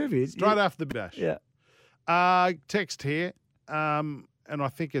fun movie. Straight after the dash. Yeah. Text here, and I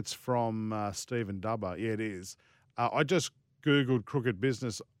think it's from Stephen Dubber. Yeah, it is. I just Googled Crooked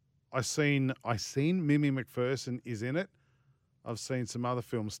Business. I seen Mimi McPherson is in it. I've seen some other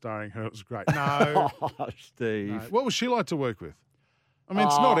films starring her. It was great. No. Oh, Steve. No. What was she like to work with? I mean,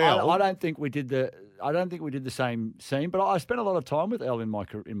 it's not Elle. I don't think we did the same scene, but I spent a lot of time with Elle in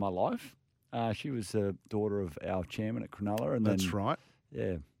my life. She was the daughter of our chairman at Cronulla, and That's right.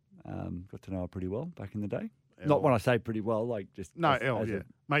 Yeah, got to know her pretty well back in the day. Elle. Not when I say pretty well, like just No, Elle, yeah.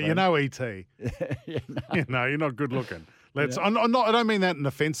 Mate, you know E.T. Yeah, no. You know, you're not good looking. I don't mean that in an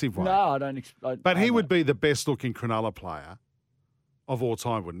offensive way. No, I don't. But he would be the best looking Cronulla player of all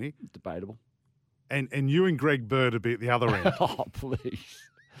time, wouldn't he? Debatable. And you and Greg Bird would be at the other end. Oh, please.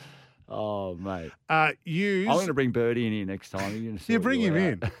 Oh, mate. I'm going to bring Birdie in here next time. You bring him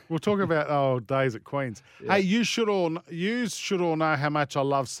in. We'll talk about days at Queen's. Yeah. Hey, you should all know how much I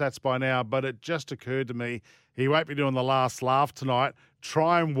love Sats by now, but it just occurred to me he won't be doing the last laugh tonight.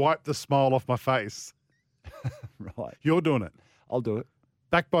 Try and wipe the smile off my face. Right. You're doing it. I'll do it.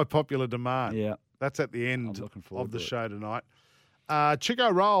 Backed by popular demand. Yeah. That's at the end looking forward of the to it. show tonight. Chico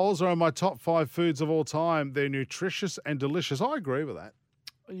rolls are in my top 5 foods of all time. They're nutritious and delicious. I agree with that.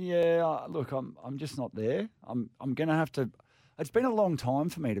 Yeah, look, I'm just not there. I'm going to have to. It's been a long time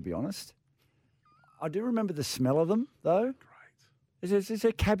for me, to be honest. I do remember the smell of them, though. Great. Is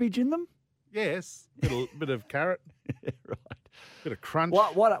there cabbage in them? Yes. Bit of carrot. Yeah, right. Bit of crunch.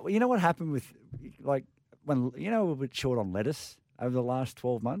 What? You know what happened with, like, when we were a bit short on lettuce over the last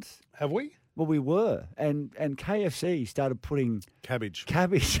 12 months? Have we? Well, we were, and KFC started putting cabbage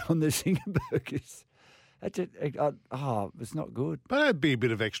on the Zinger burgers. That's it. It's not good. But it'd be a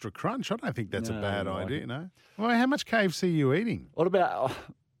bit of extra crunch. I don't think that's a bad I like idea, it. no? Well, how much KFC are you eating? What about?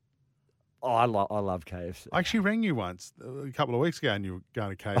 I love KFC. I actually rang you once a couple of weeks ago, and you were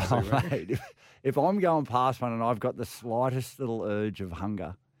going to KFC. Oh, mate, if I'm going past one and I've got the slightest little urge of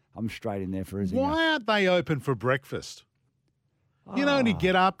hunger, I'm straight in there for a Zinger. Why aren't they open for breakfast? You know, when you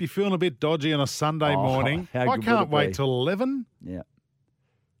get up, you're feeling a bit dodgy on a Sunday morning. how I good would can't it wait be? till 11. Yeah.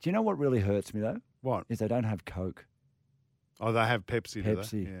 Do you know what really hurts me, though? What? Is they don't have Coke. Oh, they have Pepsi, do they?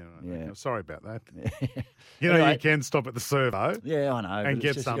 Pepsi. Yeah, right. Yeah. Okay. Sorry about that. You know, Anyway. you can stop at the servo. Yeah, I know. And but get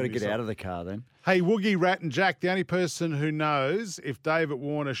it's just, some you got to get yourself. out of the car then. Hey, Woogie, Rat and Jack, the only person who knows if David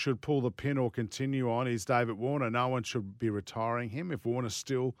Warner should pull the pin or continue on is David Warner. No one should be retiring him. If Warner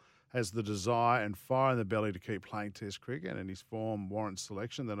still has the desire and fire in the belly to keep playing Test cricket and his form warrants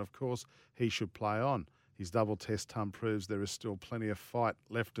selection, then of course he should play on. His double Test ton proves there is still plenty of fight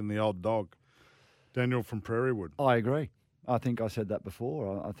left in the old dog. Daniel from Prairie Wood. I agree. I think I said that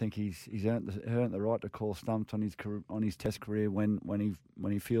before. I think he's earned the right to call stumps on his Test career when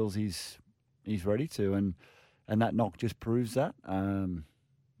he feels he's ready to, and that knock just proves that.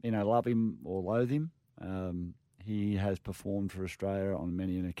 Love him or loathe him, he has performed for Australia on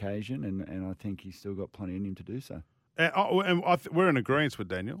many an occasion, and I think he's still got plenty in him to do so. We're in agreement with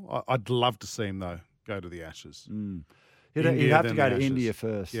Daniel. I'd love to see him though go to the Ashes. He'd India, have to then go the to Ashes. India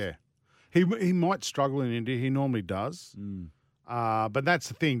first. Yeah. He might struggle in India. He normally does. But that's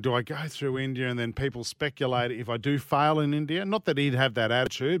the thing. Do I go through India and then people speculate if I do fail in India? Not that he'd have that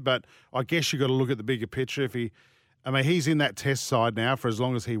attitude, but I guess you've got to look at the bigger picture. He's in that Test side now for as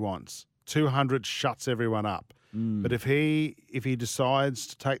long as he wants. 200 shuts everyone up. But if he decides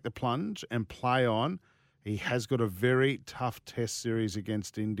to take the plunge and play on, he has got a very tough Test series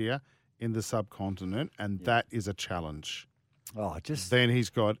against India in the subcontinent, and that is a challenge. Then he's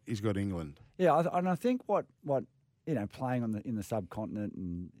got England. Yeah, and I think what playing in the subcontinent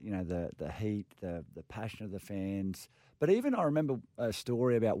and the heat, the passion of the fans. But even I remember a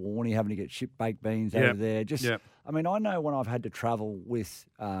story about Warney having to get ship baked beans over there. I mean, I know when I've had to travel with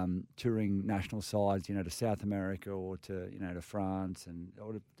touring national sides, to South America or to France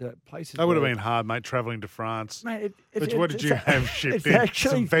or to places. That would have where- been hard, mate, travelling to France. Mate, What did you have shipped it's in?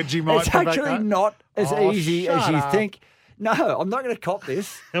 actually, Some Vegemite It's from back actually home? not as Oh, easy shut as you up. think. No, I'm not going to cop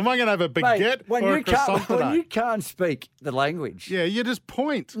this. Am I going to have a Mate, baguette when or you a croissant when today? you can't speak the language. Yeah, you just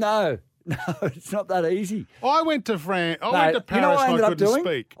point. No, it's not that easy. I went to France. I No, went to Paris you know what I and ended I up couldn't doing?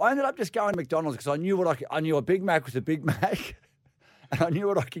 speak. I ended up just going to McDonald's because I knew I knew a Big Mac was a Big Mac. And I knew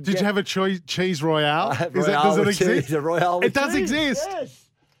what I could get. Did you have a cheese royale? I have Does Royale it with exist? cheese, a Royale with It does cheese, exist. Yes,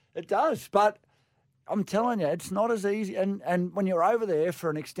 it does. But I'm telling you, it's not as easy. And when you're over there for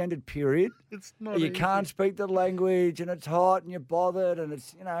an extended period, it's not you easy. can't speak the language, and it's hot, and you're bothered, and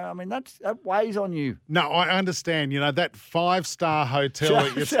it's that weighs on you. No, I understand. That 5-star hotel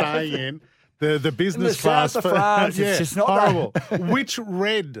that you're staying in, the business the class south of France, yeah, it's just not horrible. that. Which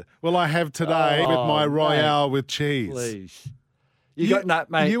red will I have today with my Oh, Royale mate, with cheese? Please. You got nut,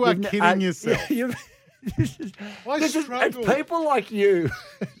 mate. You are You've- kidding yourself. It's people like you.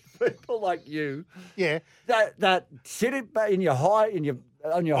 People like you. Yeah. That sit in your high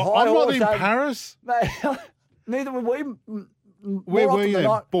on your high I'm not horse. in Paris. Mate, neither were we Where more were often you than then?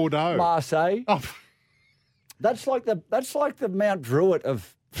 not, Bordeaux. Marseille. Oh. That's like the Mount Druitt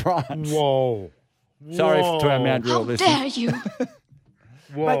of France. Whoa. Sorry to our Mount Druitt How listeners. dare you?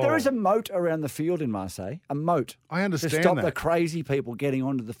 Whoa. Mate, there is a moat around the field in Marseille. A moat. I understand to stop that. the crazy people getting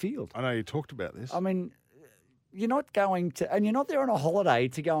onto the field. I know you talked about this. I mean, you're not going to, and you're not there on a holiday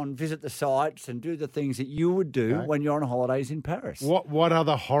to go and visit the sites and do the things that you would do when you're on holidays in Paris. What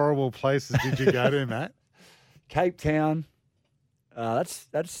other horrible places did you go to, Matt? Cape Town.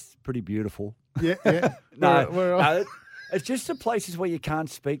 That's pretty beautiful. Yeah. No, it's just the places where you can't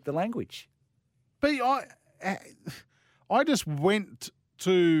speak the language. But I just went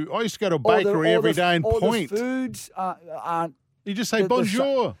to. I used to go to a bakery every day and point. The foods aren't. You just say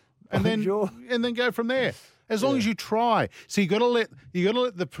bonjour, and then go from there. As long as you try. So you got to let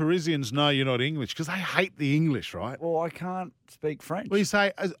the Parisians know you're not English because they hate the English, right? Well, I can't speak French. Well, you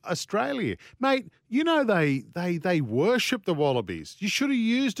say Australia, mate. You know they worship the Wallabies. You should have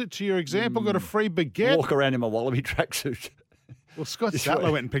used it to your example. Got a free baguette. Walk around in my Wallaby tracksuit. Well, Scott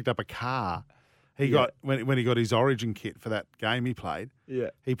Sattler went and picked up a car. He got when he got his Origin kit for that game he played. Yeah,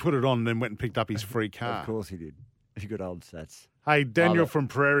 he put it on and then went and picked up his free car. Of course he did. He's good old Sats. Hey, Daniel from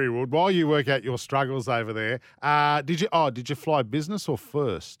Prairie Wood, while you work out your struggles over there, did you fly business or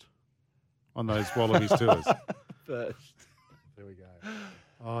first on those Wallabies tours? First. There we go.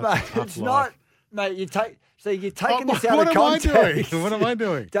 Oh, Mate, it's not, mate. You're taking this out what of am I context. doing? What am I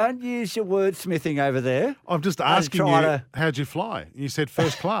doing? Don't use your wordsmithing over there. I'm just asking you, how'd you fly? You said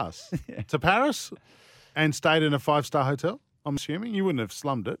first class to Paris and stayed in a 5-star hotel. I'm assuming you wouldn't have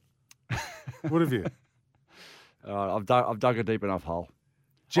slummed it, would have you? I've dug a deep enough hole.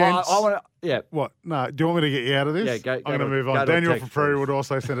 Gents, I want to. Yeah. What? No. Do you want me to get you out of this? Yeah. Go I'm going to to- move go on. to a Daniel text, from Prairie please. Wood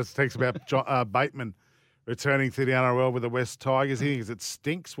also sent us a text about Bateman returning to the NRL with the West Tigers. He thinks it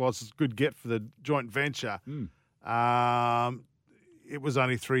stinks. Whilst it's a good get for the joint venture. It was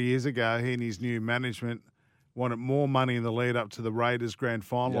only 3 years ago. He and his new management wanted more money in the lead up to the Raiders' grand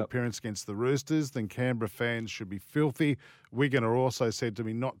final appearance against the Roosters. Then Canberra fans should be filthy. Wigan are also said to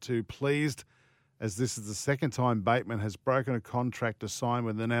be not too pleased, as this is the second time Bateman has broken a contract to sign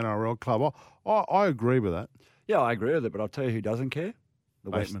with an NRL club. I agree with that. Yeah, I agree with it, but I'll tell you who doesn't care.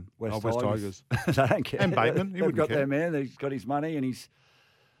 The Bateman. West West Tigers. Tigers. They don't care. And Bateman, he They've wouldn't got care. their man. He's got his money, and he's,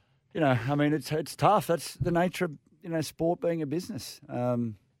 I mean, it's tough. That's the nature of, sport being a business. I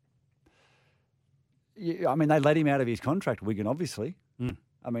mean, they let him out of his contract, Wigan, obviously.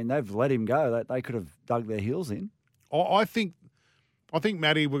 I mean, they've let him go. They could have dug their heels in. I think,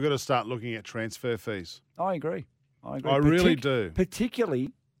 Matty, we've got to start looking at transfer fees. I agree. I really do.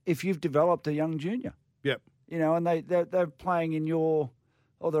 Particularly if you've developed a young junior. Yep. And they're playing in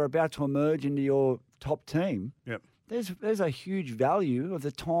they're about to emerge into your top team. Yep. There's a huge value of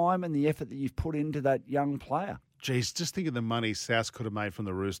the time and the effort that you've put into that young player. Geez, just think of the money South could have made from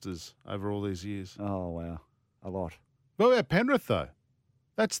the Roosters over all these years. Oh, wow. A lot. What about Penrith, though?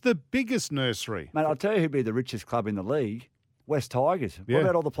 That's the biggest nursery. Mate, I'll tell you who'd be the richest club in the league. West Tigers. Yeah. What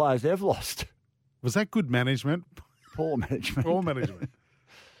about all the players they've lost? Was that good management? Poor management. Poor management.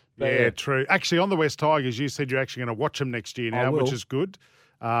 But yeah, true. Actually, on the West Tigers, you said you're actually going to watch them next year now, which is good.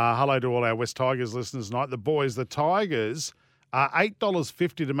 Hello to all our West Tigers listeners tonight. The boys, the Tigers, are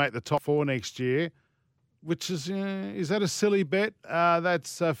 $8.50 to make the top 4 next year, which is that a silly bet?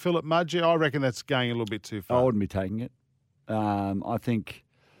 That's Philip Mudgee. I reckon that's going a little bit too far. I wouldn't be taking it. I think...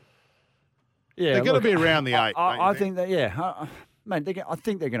 Yeah, they're going to be around the 8. I think that, mate, I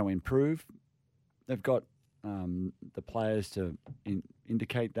think they're going to improve. They've got the players to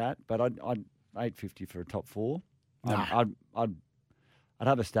indicate that, but I'd $8.50 for a top 4. Nah. I'd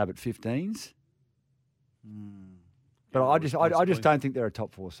have a stab at 15s. But I just don't think they're a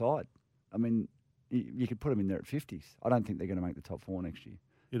top 4 side. I mean, you could put them in there at 50s. I don't think they're going to make the top 4 next year.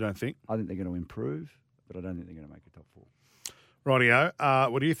 You don't think? I think they're going to improve, but I don't think they're going to make a top 4. Rightio.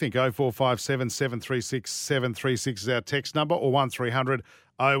 What do you think? 0457 736 736 is our text number, or 1300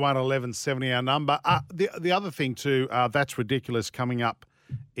 01 1170 our number. The other thing too, That's Ridiculous, coming up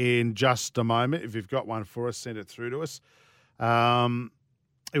in just a moment. If you've got one for us, send it through to us.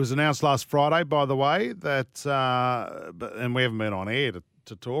 It was announced last Friday, by the way, that and we haven't been on air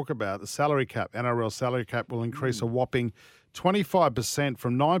to talk about the salary cap. NRL salary cap will increase a whopping 25%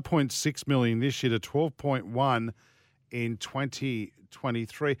 from $9.6 million this year to $12.1 in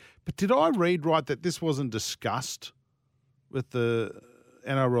 2023. But did I read right that this wasn't discussed with the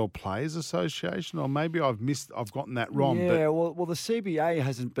NRL Players Association, or maybe I've gotten that wrong? Yeah, well, the CBA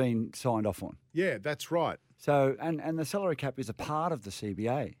hasn't been signed off on. Yeah, that's right. So, and the salary cap is a part of the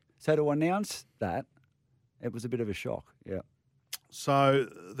CBA. So to announce that, it was a bit of a shock. Yeah. So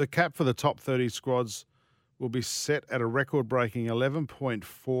the cap for the top 30 squads will be set at a record-breaking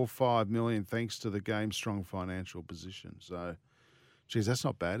 $11.45 million thanks to the game's strong financial position. So, geez, that's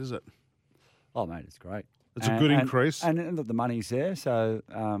not bad, is it? Oh, mate, it's great. It's a good increase. And the money's there. So,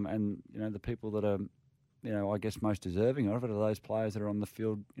 and, the people that are, I guess most deserving of it are those players that are on the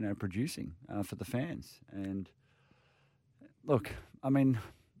field, producing for the fans. And look, I mean,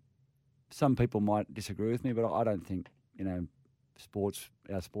 some people might disagree with me, but I don't think, our sports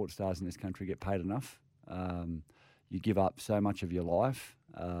stars in this country get paid enough. You give up so much of your life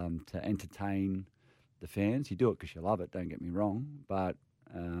to entertain the fans. You do it because you love it, don't get me wrong. But,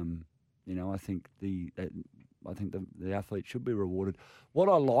 I think the athlete should be rewarded. What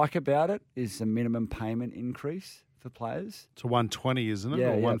I like about it is the minimum payment increase for players. To 120, isn't it? Yeah,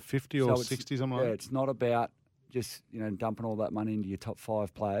 or yeah. 150 or 60, something like that? Yeah, it's not about just, dumping all that money into your top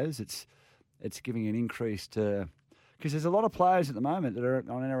 5 players. It's giving an increase to... Because there's a lot of players at the moment that are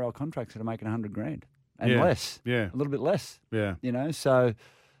on NRL contracts that are making $100,000 and less. Yeah. A little bit less. Yeah. So...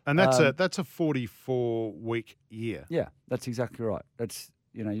 And that's a 44-week year. Yeah, that's exactly right. That's,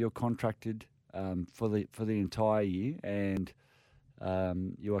 you're contracted for the entire year, and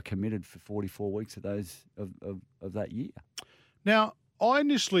you are committed for 44 weeks of those of that year. Now, I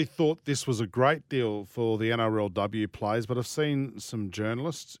initially thought this was a great deal for the NRLW players, but I've seen some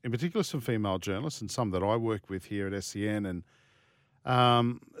journalists, in particular some female journalists, and some that I work with here at SEN, and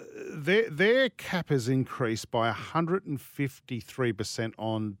their cap has increased by 153%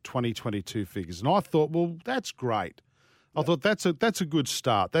 on 2022 figures. And I thought, well, that's great. I thought that's a good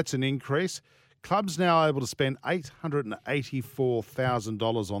start. That's an increase. Clubs now able to spend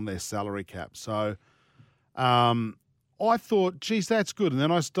 $884,000 on their salary cap. So I thought, geez, that's good. And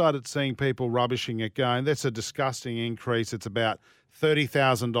then I started seeing people rubbishing it, going, that's a disgusting increase. It's about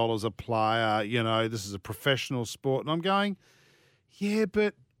 $30,000 a player. This is a professional sport. And I'm going, yeah,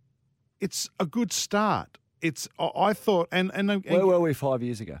 but it's a good start. I thought, and where were we 5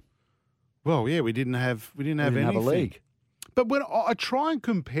 years ago? Well, yeah, we didn't have anything. Have a league. But when I try and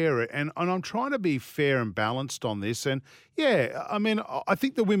compare it, and I'm trying to be fair and balanced on this, and yeah, I mean, I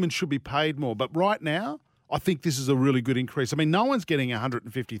think the women should be paid more. But right now, I think this is a really good increase. I mean, no one's getting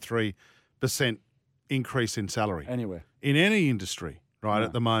 153% increase in salary anywhere in any industry, right,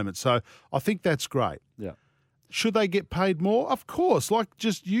 at the moment. So I think that's great. Yeah. Should they get paid more? Of course. Like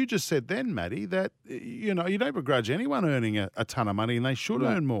you just said then, Matty, that, you don't begrudge anyone earning a ton of money, and they should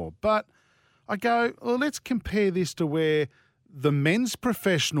earn more. But I go, well, let's compare this to where the men's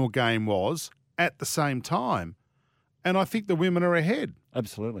professional game was at the same time. And I think the women are ahead.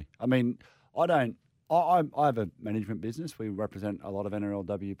 Absolutely. I mean, I have a management business. We represent a lot of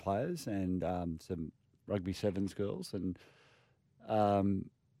NRLW players and some rugby sevens girls. And the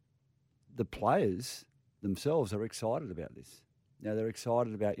players themselves are excited about this. They're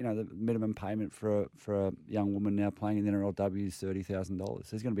excited about, the minimum payment for a young woman now playing in the NRLW is $30,000.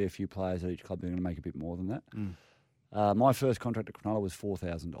 There's going to be a few players at each club that are going to make a bit more than that. My first contract at Cronulla was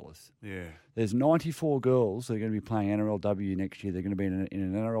 $4,000. Yeah. There's 94 girls that are going to be playing NRLW next year. They're going to be in an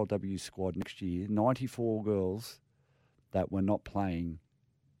NRLW squad next year. 94 girls that were not playing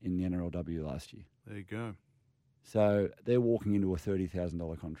in the NRLW last year. There you go. So they're walking into a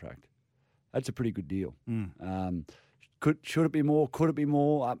 $30,000 contract. That's a pretty good deal. Should it be more? Could it be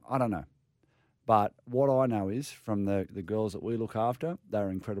more? I don't know. But what I know is from the girls that we look after, they're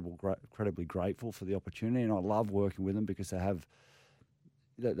incredibly grateful for the opportunity, and I love working with them because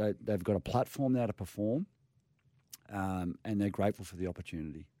they've got a platform now to perform, and they're grateful for the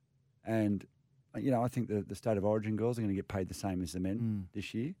opportunity. And I think the State of Origin girls are going to get paid the same as the men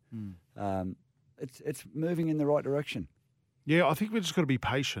this year. It's moving in the right direction. Yeah, I think we've just got to be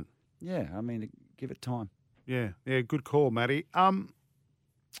patient. Yeah, I mean, give it time. Yeah, good call, Matty. I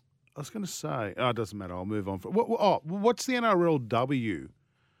was going to say, it doesn't matter. I'll move on. What's the NRLW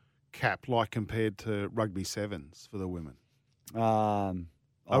cap like compared to rugby sevens for the women?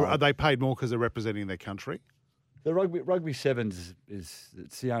 Are they paid more because they're representing their country? The rugby sevens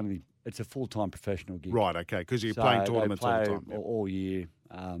it's a full-time professional gig. Right. Okay. Because you're playing tournaments all the time. All year.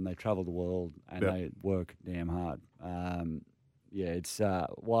 They travel the world and they work damn hard. It's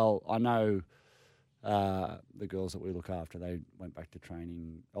while I know. The girls that we look after, they went back to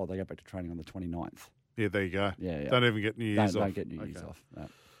training. Oh, they got back to training on the 29th. Yeah, there you go. Yeah. Don't even get New Year's off. Don't get New Year's off. No. All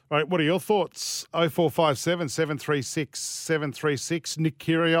right, what are your thoughts? 0457 736 736. Nick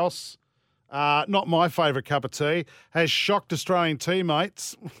Kyrgios, not my favourite cup of tea, has shocked Australian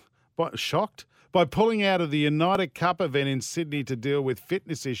teammates. Shocked? By pulling out of the United Cup event in Sydney to deal with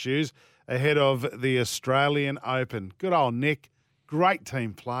fitness issues ahead of the Australian Open. Good old Nick. Great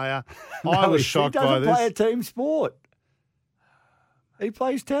team player. I was shocked by this. He doesn't play a team sport. He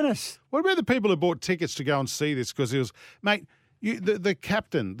plays tennis. What about the people who bought tickets to go and see this? Because it was, mate, the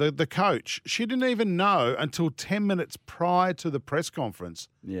captain, the coach, she didn't even know until 10 minutes prior to the press conference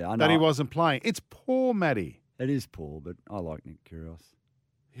I know. that he wasn't playing. It's poor, Matty. It is poor, but I like Nick Kyrgios.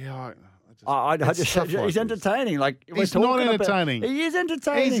 Yeah, He's entertaining. Like he's not entertaining. He is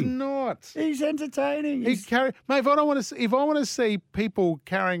entertaining. He's not. He's entertaining. Mate, if I want to see people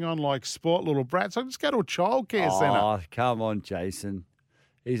carrying on like sport little brats, I just go to a childcare centre. Oh, come on, Jason.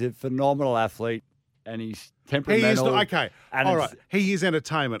 He's a phenomenal athlete, and he's He temperamental. is not, okay. and All it's- right. He is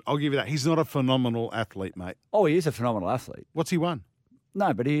entertainment. I'll give you that. He's not a phenomenal athlete, mate. Oh, he is a phenomenal athlete. What's he won?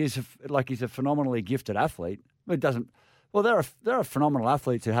 No, but he is he's a phenomenally gifted athlete. It doesn't. Well, there are phenomenal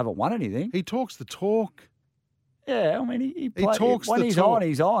athletes who haven't won anything. He talks the talk. Yeah, I mean, he talks when the he's talk. on,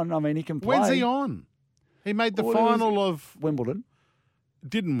 he's on. I mean, he can play. When's he on? He made the Well, it was final of Wimbledon.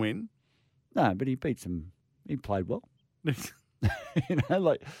 Didn't win. No, but he beat some. He played well.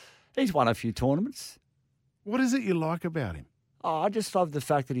 He's won a few tournaments. What is it you like about him? Oh, I just love the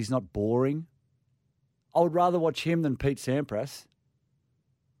fact that he's not boring. I would rather watch him than Pete Sampras.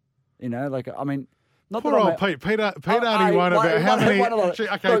 Not Poor that old Pete. Pete only won about how many?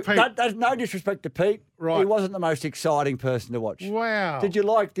 Okay, Look, Pete. There's no disrespect to Pete. Right. He wasn't the most exciting person to watch. Wow. Did you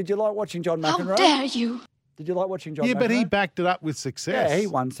like watching John McEnroe? How dare you? Did you like watching John McEnroe? Yeah, but he backed it up with success. Yeah, he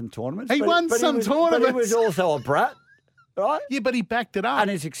won some tournaments. He won some But he tournaments. was also a brat, right? Yeah, but he backed it up.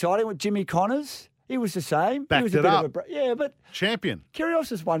 And it's exciting with Jimmy Connors. He was the same. Backed he was a it bit up. Of a brat. Yeah, but Champion. Kyrgios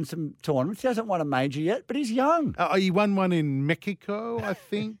has won some tournaments. He hasn't won a major yet, but he's young. He won one in Mexico, I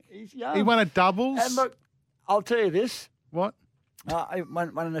think. He's young. He won a doubles. And look, I'll tell you this. What? When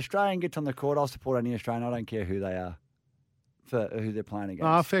an Australian gets on the court, I'll support any Australian. I don't care who they are, for who they're playing against.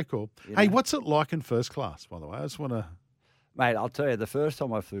 Ah, fair call. You Hey, know? what's it like in first class, by the way? I just want to... Mate, I'll tell you, the first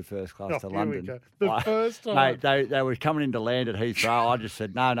time I flew first class to here we London. go. The first time. Mate, they were coming in to land at Heathrow. I just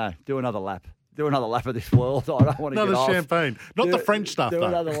said, no, do another lap. Do another lap of this world. I don't want to Another get off. champagne. Not the French stuff, do though.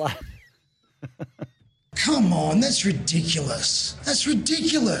 Another lap. Come on, that's ridiculous. That's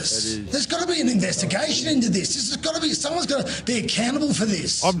ridiculous. It is. There's got to be an investigation into this. This has got to be, someone's got to be accountable for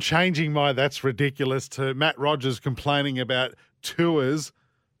this. I'm changing my that's ridiculous to Matt Rogers complaining about tours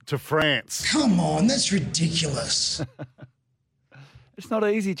to France. Come on, that's ridiculous. It's not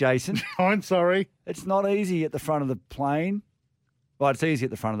easy, Jason. I'm sorry. It's not easy at the front of the plane. Well, it's easy at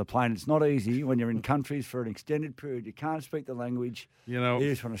the front of the plane. It's not easy when you're in countries for an extended period. You can't speak the language. You know,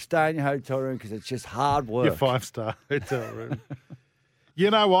 You just want to stay in your hotel room because it's just hard work. your 5-star hotel room. You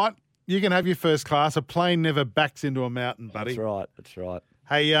know what? You can have your first class. A plane never backs into a mountain, buddy. That's right. That's right.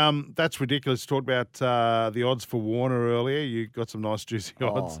 Hey, that's ridiculous. Talked about the odds for Warner earlier. You got some nice juicy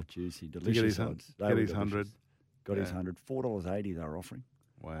odds. Oh, juicy, To delicious get his, odds. Get his 100. Got his Yeah. 100. $4.80 they were offering.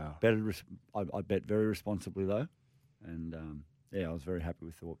 Wow. I bet very responsibly, though. And, I was very happy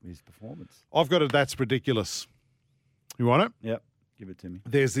with his performance. I've got it. That's ridiculous. You want it? Yep. Give it to me.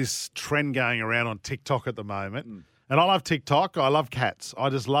 There's this trend going around on TikTok at the moment. And I love TikTok. I love cats. I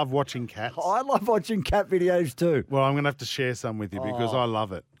just love watching cats. I love watching cat videos too. Well, I'm going to have to share some with you because I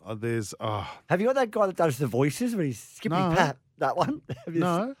love it. Have you got that guy that does the voices where he's Skippy No. Pat? That one? Have you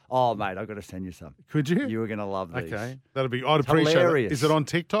No. Oh, mate, I've got to send you some. Could you? You were going to love these. Okay. I'd It's appreciate hilarious. it. Is it on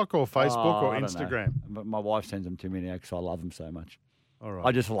TikTok or Facebook or I don't know. Instagram? But my wife sends them to me now because I love them so much. All right.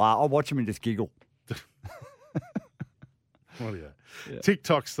 I just laugh. I watch them and just giggle. What are you?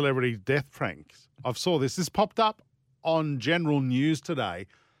 TikTok celebrity death pranks. I saw this. This popped up on General News today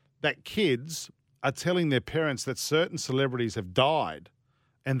that kids are telling their parents that certain celebrities have died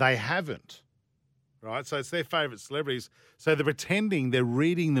and they haven't. Right? So it's their favourite celebrities. So they're pretending they're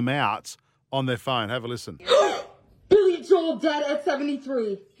reading them out on their phone. Have a listen. Billy Joel dead at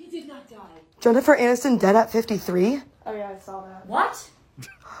 73. He did not die. Jennifer Aniston dead at 53? Oh yeah, I saw that. What?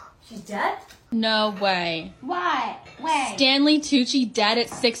 She's dead? No way. Why? When? Stanley Tucci dead at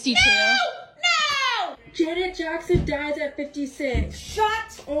 62? No! Janet Jackson dies at 56.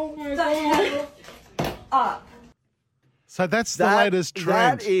 Shut oh my God. Hell up. So that's the latest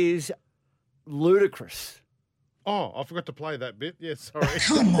trend. That is ludicrous. Oh, I forgot to play that bit. Yeah, sorry.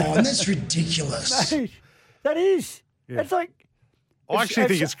 Come on, that's ridiculous. Mate, that is. Yeah. It's like. I actually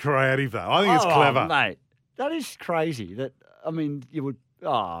think it's creative, though. I think it's clever. Mate, that is crazy. That I mean, you would. Oh,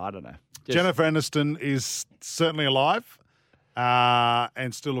 I don't know. Just- Jennifer Aniston is certainly alive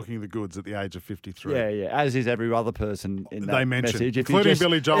and still looking the goods at the age of 53. Yeah, as is every other person in that They mentioned, message. including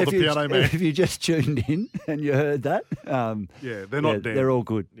Billy Joel, the piano man. If you just tuned in and you heard that, Yeah, they're not dead. They're all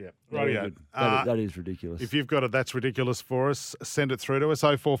good. Yeah, They're all rightio. good. That is ridiculous. If you've got it, that's ridiculous for us. Send it through to us,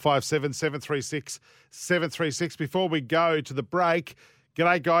 0457 736 736. Before we go to the break,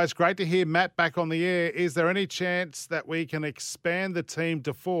 G'day, guys. Great to hear Matt back on the air. Is there any chance that we can expand the team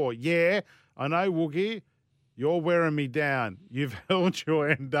to 4? Yeah, I know, Woogie. You're wearing me down. You've held your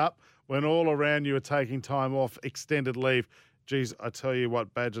end up when all around you are taking time off, extended leave. Geez, I tell you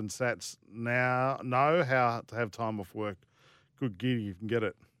what, Badge and Sats now know how to have time off work. Good giddy, you can get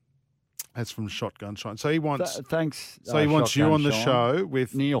it. That's from Shotgun Shine. So he wants thanks. So he wants you Shotgun on the Shine. show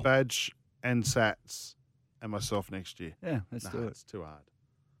with Neil. Badge and Sats and myself next year. Yeah, let's do it. It's too hard.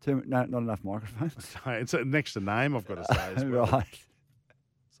 No, not enough microphones. It's next to name, I've got to say. As well. Right.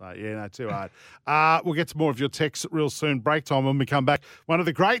 So, yeah, no, too hard. We'll get to more of your texts real soon. Break time when we come back. One of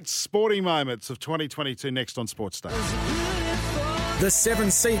the great sporting moments of 2022 next on Sports Day. The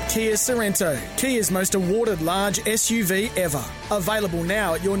 7-seat Kia Sorrento, Kia's most awarded large SUV ever. Available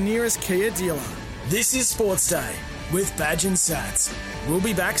now at your nearest Kia dealer. This is Sports Day with Badge and Sats. We'll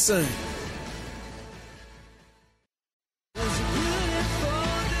be back soon.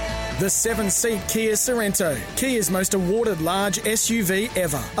 The 7-seat Kia Sorrento, Kia's most awarded large SUV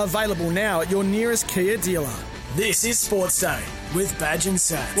ever. Available now at your nearest Kia dealer. This is Sports Day with Badge and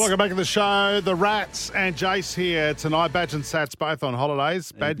Sats. Welcome back to the show. The Rats and Jace here tonight. Badge and Sats both on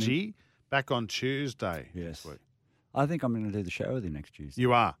holidays. Badgie back on Tuesday. Yes. I think I'm going to do the show with you next Tuesday.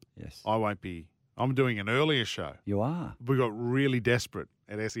 You are? Yes. I won't be. I'm doing an earlier show. You are? We got really desperate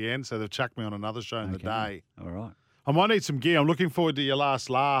at SEN, so they've chucked me on another show in the day. All right. I might need some gear. I'm looking forward to your last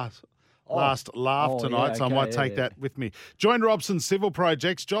laugh tonight, so I might take that with me. Join Robson Civil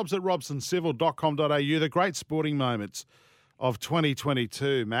Projects, jobs at robsoncivil.com.au. The great sporting moments of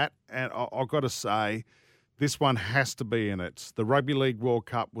 2022, Matt. And I've got to say, this one has to be in it. The Rugby League World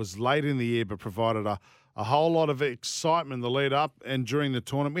Cup was late in the year, but provided a whole lot of excitement in the lead up and during the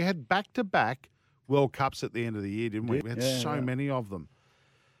tournament. We had back-to-back World Cups at the end of the year, didn't we? We had so many of them.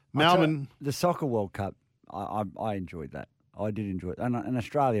 Melbourne. The Soccer World Cup, I enjoyed that. I did enjoy it. And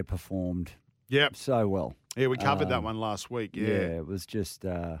Australia performed so well. Yeah, we covered that one last week. Yeah, it was just...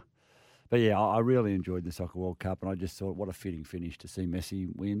 but, yeah, I really enjoyed the Soccer World Cup, and I just thought, what a fitting finish to see Messi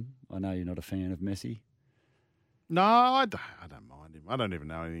win. I know you're not a fan of Messi. No, I don't mind him. I don't even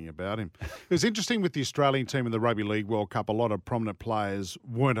know anything about him. It was interesting with the Australian team in the Rugby League World Cup. A lot of prominent players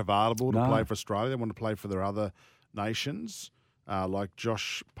weren't available to play for Australia. They wanted to play for their other nations. Like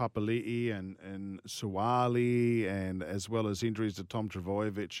Josh Papali'i and Suwali, and as well as injuries to Tom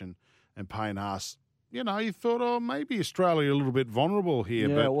Trbojevic and Payne Haas. You know, you thought, maybe Australia a little bit vulnerable here.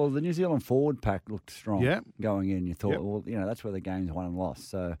 Yeah, but well, the New Zealand forward pack looked strong going in. You thought, Yep. well, that's where the game's won and lost.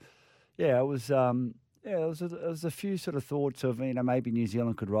 So, yeah, it was there was a few sort of thoughts of, maybe New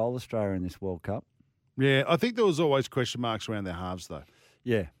Zealand could roll Australia in this World Cup. Yeah, I think there was always question marks around their halves, though.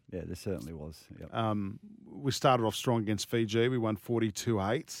 Yeah, there certainly was. Yep. We started off strong against Fiji. We won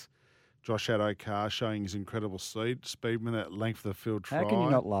 42-8. Josh Adokar showing his incredible speedman at length of the field try. How can you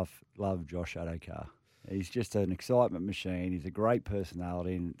not love Josh Adokar? He's just an excitement machine. He's a great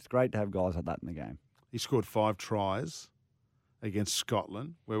personality, and it's great to have guys like that in the game. He scored 5 tries against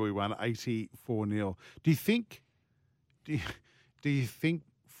Scotland, where we won 84-0. Do you think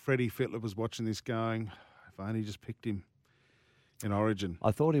Freddie Fittler was watching this going, if I only just picked him in Origin?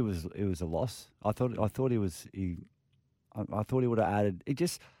 I thought it was a loss. I thought he would have added. It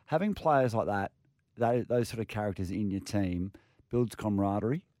just having players like that, those sort of characters in your team builds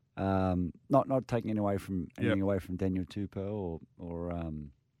camaraderie. Not taking anything away from Daniel Tupou or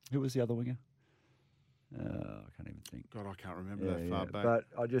who was the other winger? I can't even think. God, I can't remember that far back. But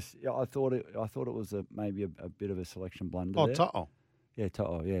I thought it was maybe a bit of a selection blunder. Oh, there. To'o. Yeah,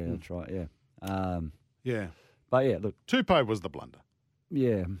 To'o. Yeah, that's right. Yeah. Yeah. But yeah, look, Tupou was the blunder.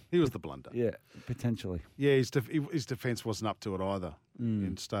 Yeah, he was the blunder. Yeah, potentially. Yeah, his defence wasn't up to it either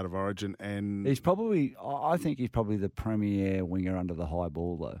in State of Origin, and I think he's probably the premier winger under the high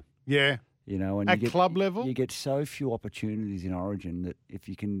ball, though. Yeah, and at club level, you get so few opportunities in Origin that if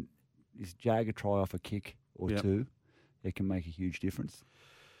you can just jag a try off a kick or two, it can make a huge difference.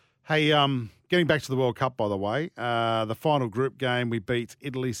 Hey, getting back to the World Cup, by the way, the final group game, we beat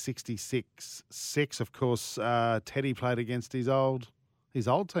Italy 66-6. Of course, Teddy played against his old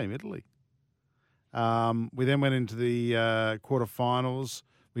team, Italy. We then went into the quarterfinals.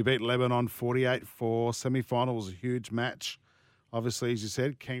 We beat Lebanon 48-4. Semi-final was a huge match. Obviously, as you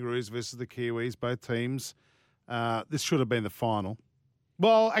said, Kangaroos versus the Kiwis, both teams. This should have been the final.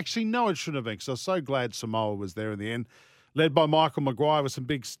 Well, actually, no, it shouldn't have been, because I was so glad Samoa was there in the end. Led by Michael Maguire with some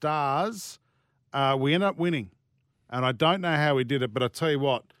big stars. We ended up winning. And I don't know how he did it, but I tell you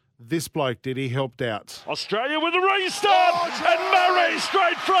what, this bloke did. He helped out. Australia with a restart, and Murray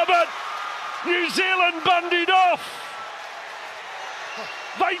straight from it. New Zealand bundied off.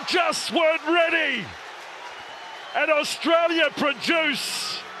 They just weren't ready. and Australia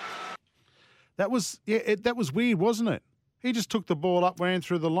produce. That was that was weird, wasn't it? He just took the ball up, ran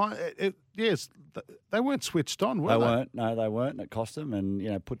through the line. Yes, they weren't switched on, were they? They weren't. No, they weren't. It cost them,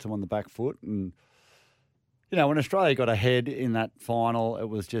 and puts them on the back foot. And when Australia got ahead in that final, it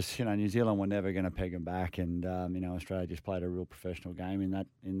was just New Zealand were never going to peg them back, and Australia just played a real professional game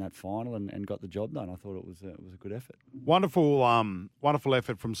in that final and got the job done. I thought it was a good effort. Wonderful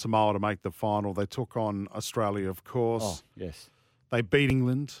effort from Samoa to make the final. They took on Australia, of course. Oh, yes. They beat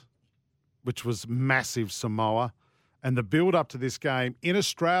England, which was massive. Samoa. And the build-up to this game in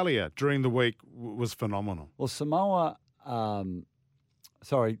Australia during the week was phenomenal. Well, Samoa, the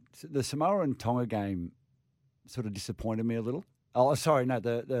Samoa and Tonga game sort of disappointed me a little. Oh, sorry, no,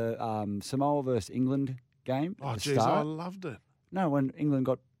 the Samoa versus England game. Oh, geez, I loved it. No, when England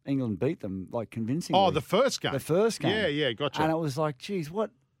beat them, convincingly. Oh, the first game. The first game. Yeah, gotcha. And it was like, geez, what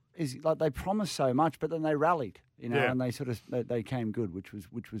is they promised so much, but then they rallied. And they they came good, which was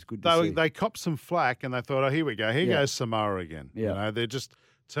good to see. They copped some flack, and they thought, oh, here we go. Here goes Samoa again. Yeah. They're just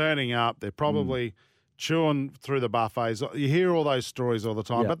turning up. They're probably chewing through the buffets. You hear all those stories all the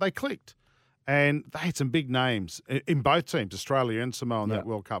time, but they clicked. And they had some big names in both teams, Australia and Samoa, in that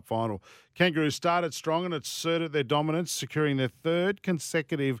World Cup final. Kangaroos started strong and asserted their dominance, securing their third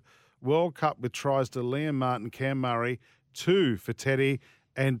consecutive World Cup with tries to Liam Martin, Cam Murray, 2 for Teddy,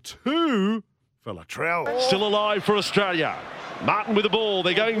 and 2 for Latrell. Still alive for Australia. Martin with the ball.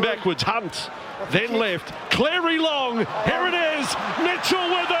 They're going backwards. Hunt. Then left. Cleary long. Here it is. Mitchell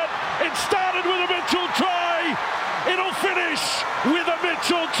with it. It started with a Mitchell try. It'll finish with a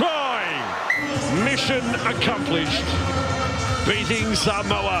Mitchell try. Mission accomplished. Beating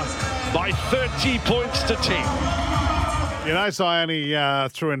Samoa by 30 points to 10. So I only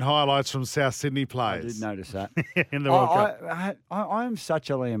threw in highlights from South Sydney players. I did notice that. In the World Cup. I am such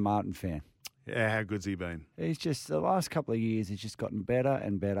a Liam Martin fan. Yeah, how good's he been? He's just, the last couple of years, he's just gotten better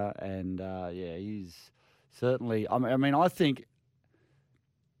and better. And, he's certainly, I think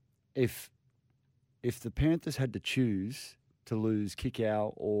if the Panthers had to choose to lose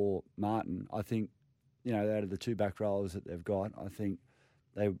Kikau or Martin, I think, out of the 2 back rollers that they've got, I think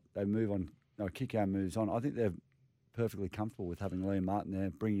they move on. No, Kikau moves on. I think they're perfectly comfortable with having Liam Martin there,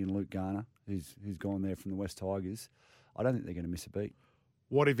 bringing in Luke Garner, who's gone there from the West Tigers. I don't think they're going to miss a beat.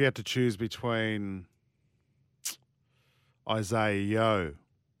 What if you had to choose between Isaiah Yeo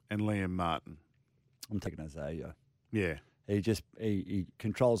and Liam Martin? I'm taking Isaiah Yeo. Yeah. He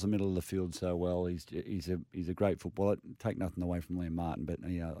controls the middle of the field so well. He's a great footballer. Take nothing away from Liam Martin, but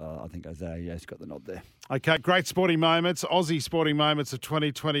I think Isaiah Yeo's got the nod there. Okay, great sporting moments. Aussie sporting moments of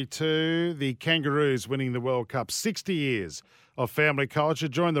 2022. The Kangaroos winning the World Cup. 60 years of family culture.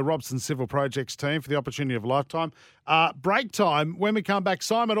 Join the Robson Civil Projects team for the opportunity of a lifetime. Break time. When we come back,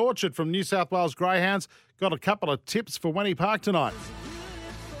 Simon Orchard from New South Wales Greyhounds got a couple of tips for Wenny Park tonight.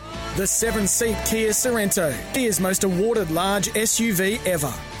 The 7-seat Kia Sorento, Kia's most awarded large SUV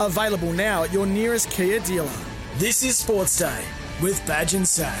ever. Available now at your nearest Kia dealer. This is Sports Day with Badge and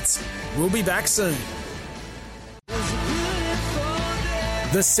Sats. We'll be back soon.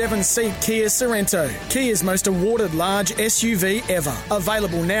 The 7-seat Kia Sorento, Kia's most awarded large SUV ever.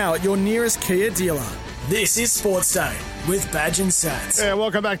 Available now at your nearest Kia dealer. This is Sports Day with Badge and Sats. Yeah,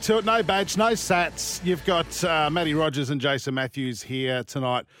 welcome back to it. No Badge, no Sats. You've got Matty Rogers and Jason Matthews here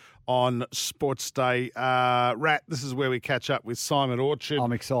tonight on Sports Day. Rat, this is where we catch up with Simon Orchard.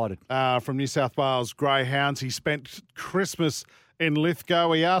 I'm excited. From New South Wales Greyhounds. He spent Christmas in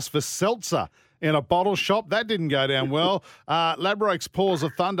Lithgow. He asked for seltzer in a bottle shop. That didn't go down well. Ladbrokes Paws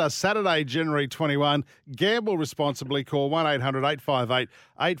of Thunder, Saturday, January 21. Gamble responsibly. Call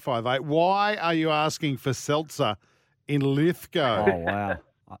 1-800-858-858. Why are you asking for seltzer in Lithgow? Oh, wow.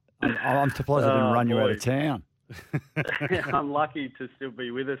 I'm surprised I didn't run you out of town. I'm lucky to still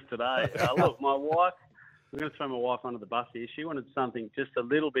be with us today. Look, my wife, I'm going to throw my wife under the bus here. She wanted something just a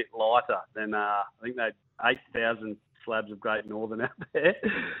little bit lighter than, I think they had 8,000 slabs of Great Northern out there.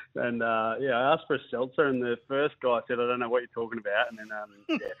 And, I asked for a seltzer, and the first guy said, I don't know what you're talking about. And then,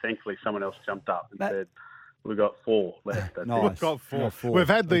 thankfully, someone else jumped up and said, we've got 4 left. Nice. We've got 4. We've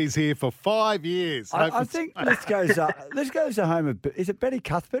had these here for 5 years. I think Lithgow's a home of... Is it Betty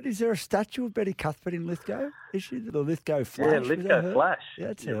Cuthbert? Is there a statue of Betty Cuthbert in Lithgow? Is she the Lithgow Flash? Yeah, Lithgow Flash. Yeah,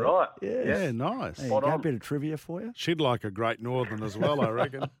 that's You're her. right. Yeah, nice. There you go, a bit of trivia for you. She'd like a Great Northern as well, I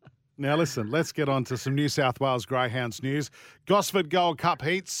reckon. Now, listen, let's get on to some New South Wales Greyhounds news. Gosford Gold Cup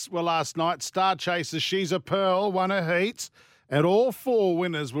heats were last night. Star Chaser She's a Pearl won her heats, and all 4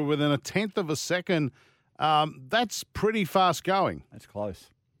 winners were within a tenth of a second. That's pretty fast going. That's close.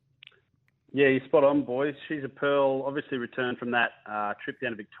 Yeah, you're spot on, boys. She's a Pearl obviously returned from that trip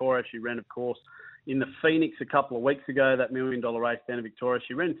down to Victoria. She ran, of course, in the Phoenix a couple of weeks ago, that $1 million race down in Victoria.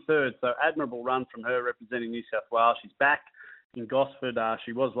 She ran third, so admirable run from her representing New South Wales. She's back in Gosford.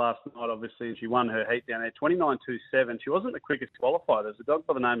 She was last night, obviously, and she won her heat down there, 29.27. She wasn't the quickest qualifier. There's a dog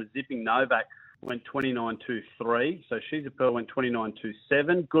by the name of Zipping Novak, went 29.23. So She's a Pearl went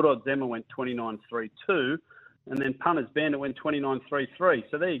 29.27. Good Odds Emma went 29.32. And then Punters Bandit went 29.33.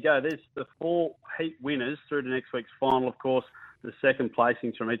 So there you go. There's the 4 heat winners through to next week's final. Of course, the second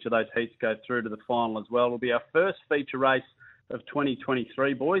placings from each of those heats go through to the final as well. It'll be our first feature race of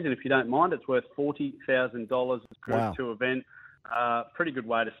 2023, boys. And if you don't mind, it's worth $40,000 as a Group 2 event. Pretty good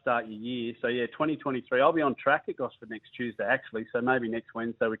way to start your year. So, yeah, 2023. I'll be on track at Gosford next Tuesday, actually. So maybe next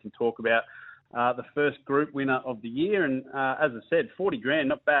Wednesday we can talk about the first group winner of the year. And as I said, 40 grand,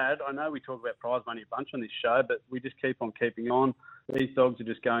 not bad. I know we talk about prize money a bunch on this show, but we just keep on keeping on. These dogs are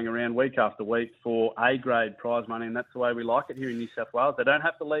just going around week after week for A-grade prize money, and that's the way we like it here in New South Wales. They don't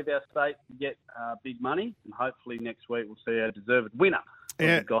have to leave our state to get big money, and hopefully next week we'll see our deserved winner of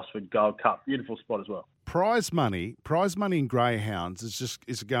the Gosford Gold Cup. Beautiful spot as well. Prize money in greyhounds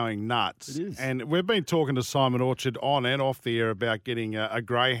is going nuts. It is. And we've been talking to Simon Orchard on and off the air about getting a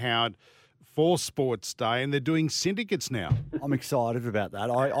greyhound for Sports Day, and they're doing syndicates now. I'm excited about that.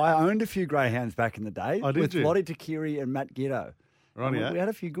 I owned a few greyhounds back in the day with Lottie Takiri and Matt Giddo. Right, We had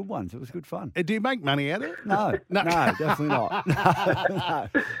a few good ones. It was good fun. Do you make money out of it? No, definitely not. No.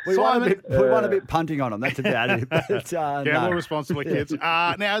 We won a bit punting on them. That's about it. But, Gamble responsibly, kids.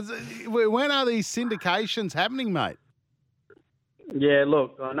 Now, when are these syndications happening, mate? Yeah,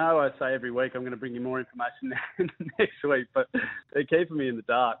 look, I know I say every week I'm going to bring you more information next week, but they're keeping me in the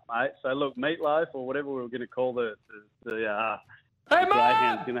dark, mate. So, look, Meatloaf, or whatever we were going to call the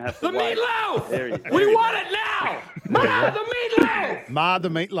greyhound's going to have to wait. Meatloaf! We want it now! Ma, the Meatloaf! Ma the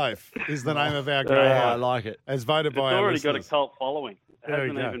Meatloaf is the name of our greyhound. I like it. As voted by it's our already listeners. got a cult following. It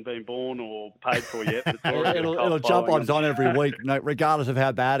hasn't even been born or paid for yet. But it's It'll jump on every week, regardless of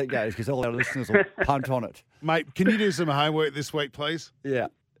how bad it goes, because all our listeners will punt on it. Mate, can you do some homework this week, please? Yeah.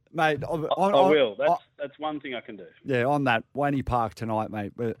 Mate, I will. That's one thing I can do. Yeah, on that, Waney Park tonight,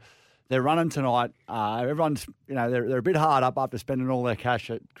 mate. They're running tonight. Everyone's, they're a bit hard up after spending all their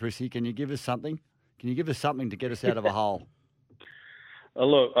cash at Chrissy. Can you give us something? Can you give us something to get us out of a hole?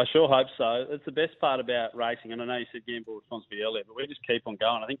 Look, I sure hope so. It's the best part about racing, and I know you said gamble responsibly earlier, but we just keep on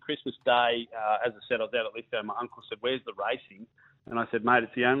going. I think Christmas Day, as I said, I was out at Lithgow. My uncle said, "Where's the racing?" And I said, "Mate,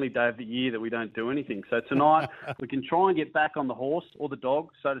 it's the only day of the year that we don't do anything." So tonight we can try and get back on the horse or the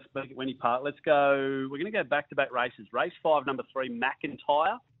dog, so to speak, at Wenny Park. Let's go. We're going to go back-to-back races. Race 5, number 3,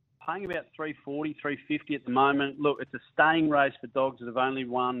 McIntyre, paying about $340, $350 at the moment. Look, it's a staying race for dogs that have only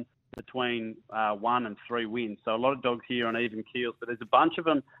won between 1 and 3 wins. So a lot of dogs here on even keels, but there's a bunch of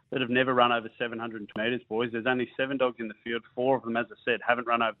them that have never run over 700 metres, boys. There's only 7 dogs in the field. 4 of them, as I said, haven't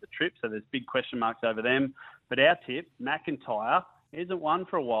run over the trip, so there's big question marks over them. But our tip, McIntyre, he hasn't won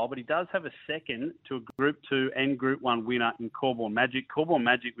for a while, but he does have a second to a Group 2 and Group 1 winner in Corborn Magic. Corborn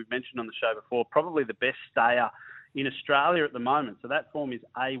Magic, we've mentioned on the show before, probably the best stayer in Australia at the moment. So that form is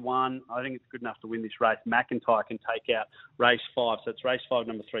A1. I think it's good enough to win this race. McIntyre can take out race 5. So it's race 5,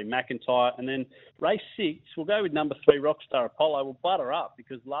 number 3, McIntyre. And then race 6, we'll go with number 3, Rockstar Apollo. We'll butter up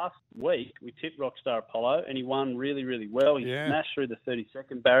because last week we tipped Rockstar Apollo and he won really, really well. He smashed through the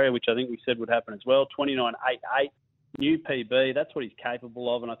 30-second barrier, which I think we said would happen as well. 29.88. New PB, that's what he's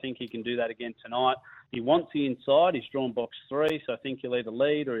capable of, and I think he can do that again tonight. He wants the inside. He's drawn box 3, so I think he'll either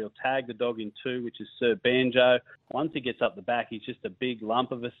lead or he'll tag the dog in 2, which is Sir Banjo. Once he gets up the back, he's just a big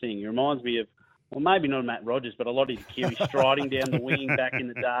lump of a thing. He reminds me of, well, maybe not Matt Rogers, but a lot of his Kiwi striding down the wing back in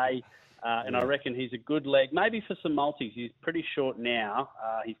the day. And I reckon he's a good leg, maybe for some multis. He's pretty short now.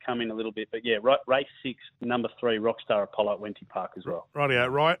 He's come in a little bit. But, yeah, race 6, number 3, Rockstar Apollo at Wenty Park as well.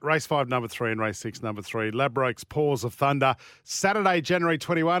 Rightio. Race 5, number 3, and race 6, number 3. Ladbrokes Paws of Thunder. Saturday, January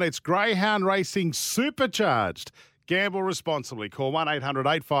 21. It's Greyhound Racing Supercharged. Gamble responsibly. Call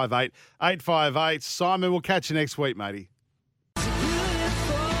 1-800-858-858. Simon, we'll catch you next week, matey.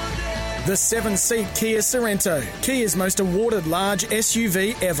 The 7-seat Kia Sorrento, Kia's most awarded large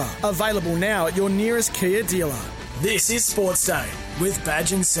SUV ever. Available now at your nearest Kia dealer. This is Sports Day with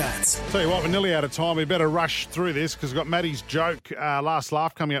Badge and Sats. Tell you what, we're nearly out of time. We better rush through this because we've got Matty's joke, last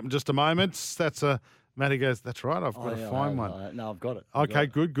laugh, coming up in just a moment. Matty goes, that's right, I've got to find one. No, I've got it. Okay,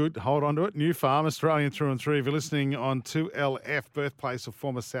 good. Hold on to it. New Farm, Australian through and through. If you're listening on 2LF, birthplace of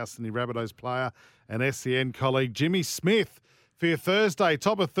former South Sydney Rabbitohs player and SCN colleague Jimmy Smith. For your Thursday,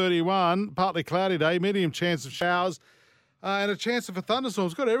 top of 31, partly cloudy day, medium chance of showers, and a chance of a thunderstorm.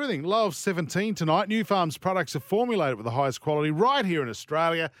 It's got everything. Low of 17 tonight. New Farm's products are formulated with the highest quality right here in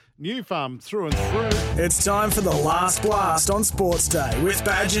Australia. New Farm through and through. It's time for the last blast on Sports Day with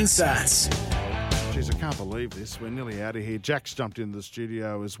Badge and Sats. Jeez, I can't believe this. We're nearly out of here. Jack's jumped into the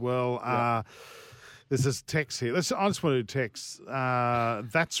studio as well. There's this text here. I just want to do text.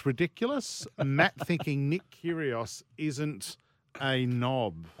 That's ridiculous. Matt thinking Nick Kyrgios isn't a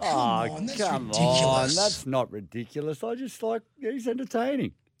knob. Oh, that's come ridiculous. on. That's not ridiculous. I just like, he's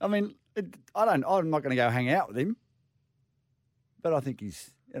entertaining. I mean, I'm not going to go hang out with him. But I think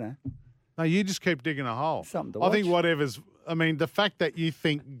he's, No, you just keep digging a hole. Something to I think watch. the fact that you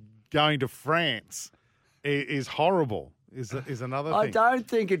think going to France is horrible is another thing. I don't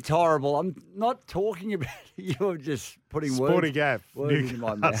think it's horrible. I'm not talking about it. You're just putting Sporty Gav, words in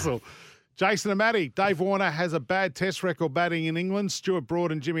my mouth. Newcastle. Jason and Matty, Dave Warner has a bad test record batting in England. Stuart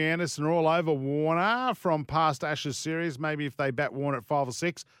Broad and Jimmy Anderson are all over Warner from past Ashes series. Maybe if they bat Warner at 5 or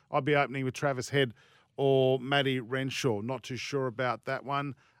 6, I'd be opening with Travis Head or Matty Renshaw. Not too sure about that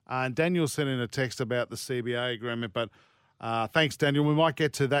one. And Daniel sent in a text about the CBA agreement, but thanks, Daniel. We might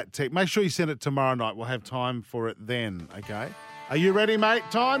get to that text. Make sure you send it tomorrow night. We'll have time for it then, okay? Are you ready, mate?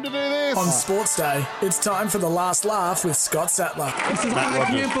 Time to do this. On Sports Day, it's time for the last laugh with Scott Sattler. I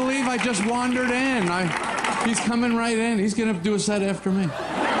can't believe I just wandered in. He's coming right in. He's going to do a set after me.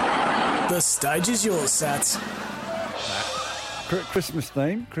 The stage is yours, Sats. Christmas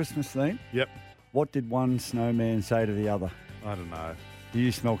theme. Yep. What did one snowman say to the other? I don't know. Do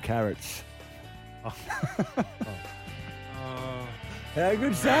you smell carrots? How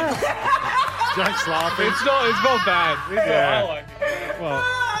good's that? Jack's laughing. It's not bad. I like it. Well,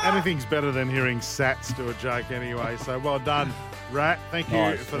 anything's better than hearing Sats do a joke anyway. So well done, Rat. Thank you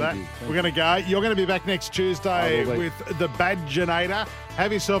Nice, for thank that. you, thank We're going to go. You're going to be back next Tuesday I will be. with the Badginator.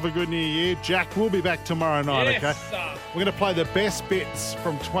 Have yourself a good New Year. Jack will be back tomorrow night, Yes, okay? sir. We're going to play the best bits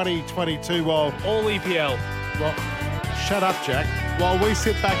from 2022 while... All EPL. Well, shut up, Jack. While we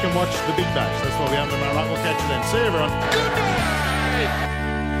sit back and watch the Big Bash. That's what we have tomorrow night. We'll catch you then. See you, everyone. Good night.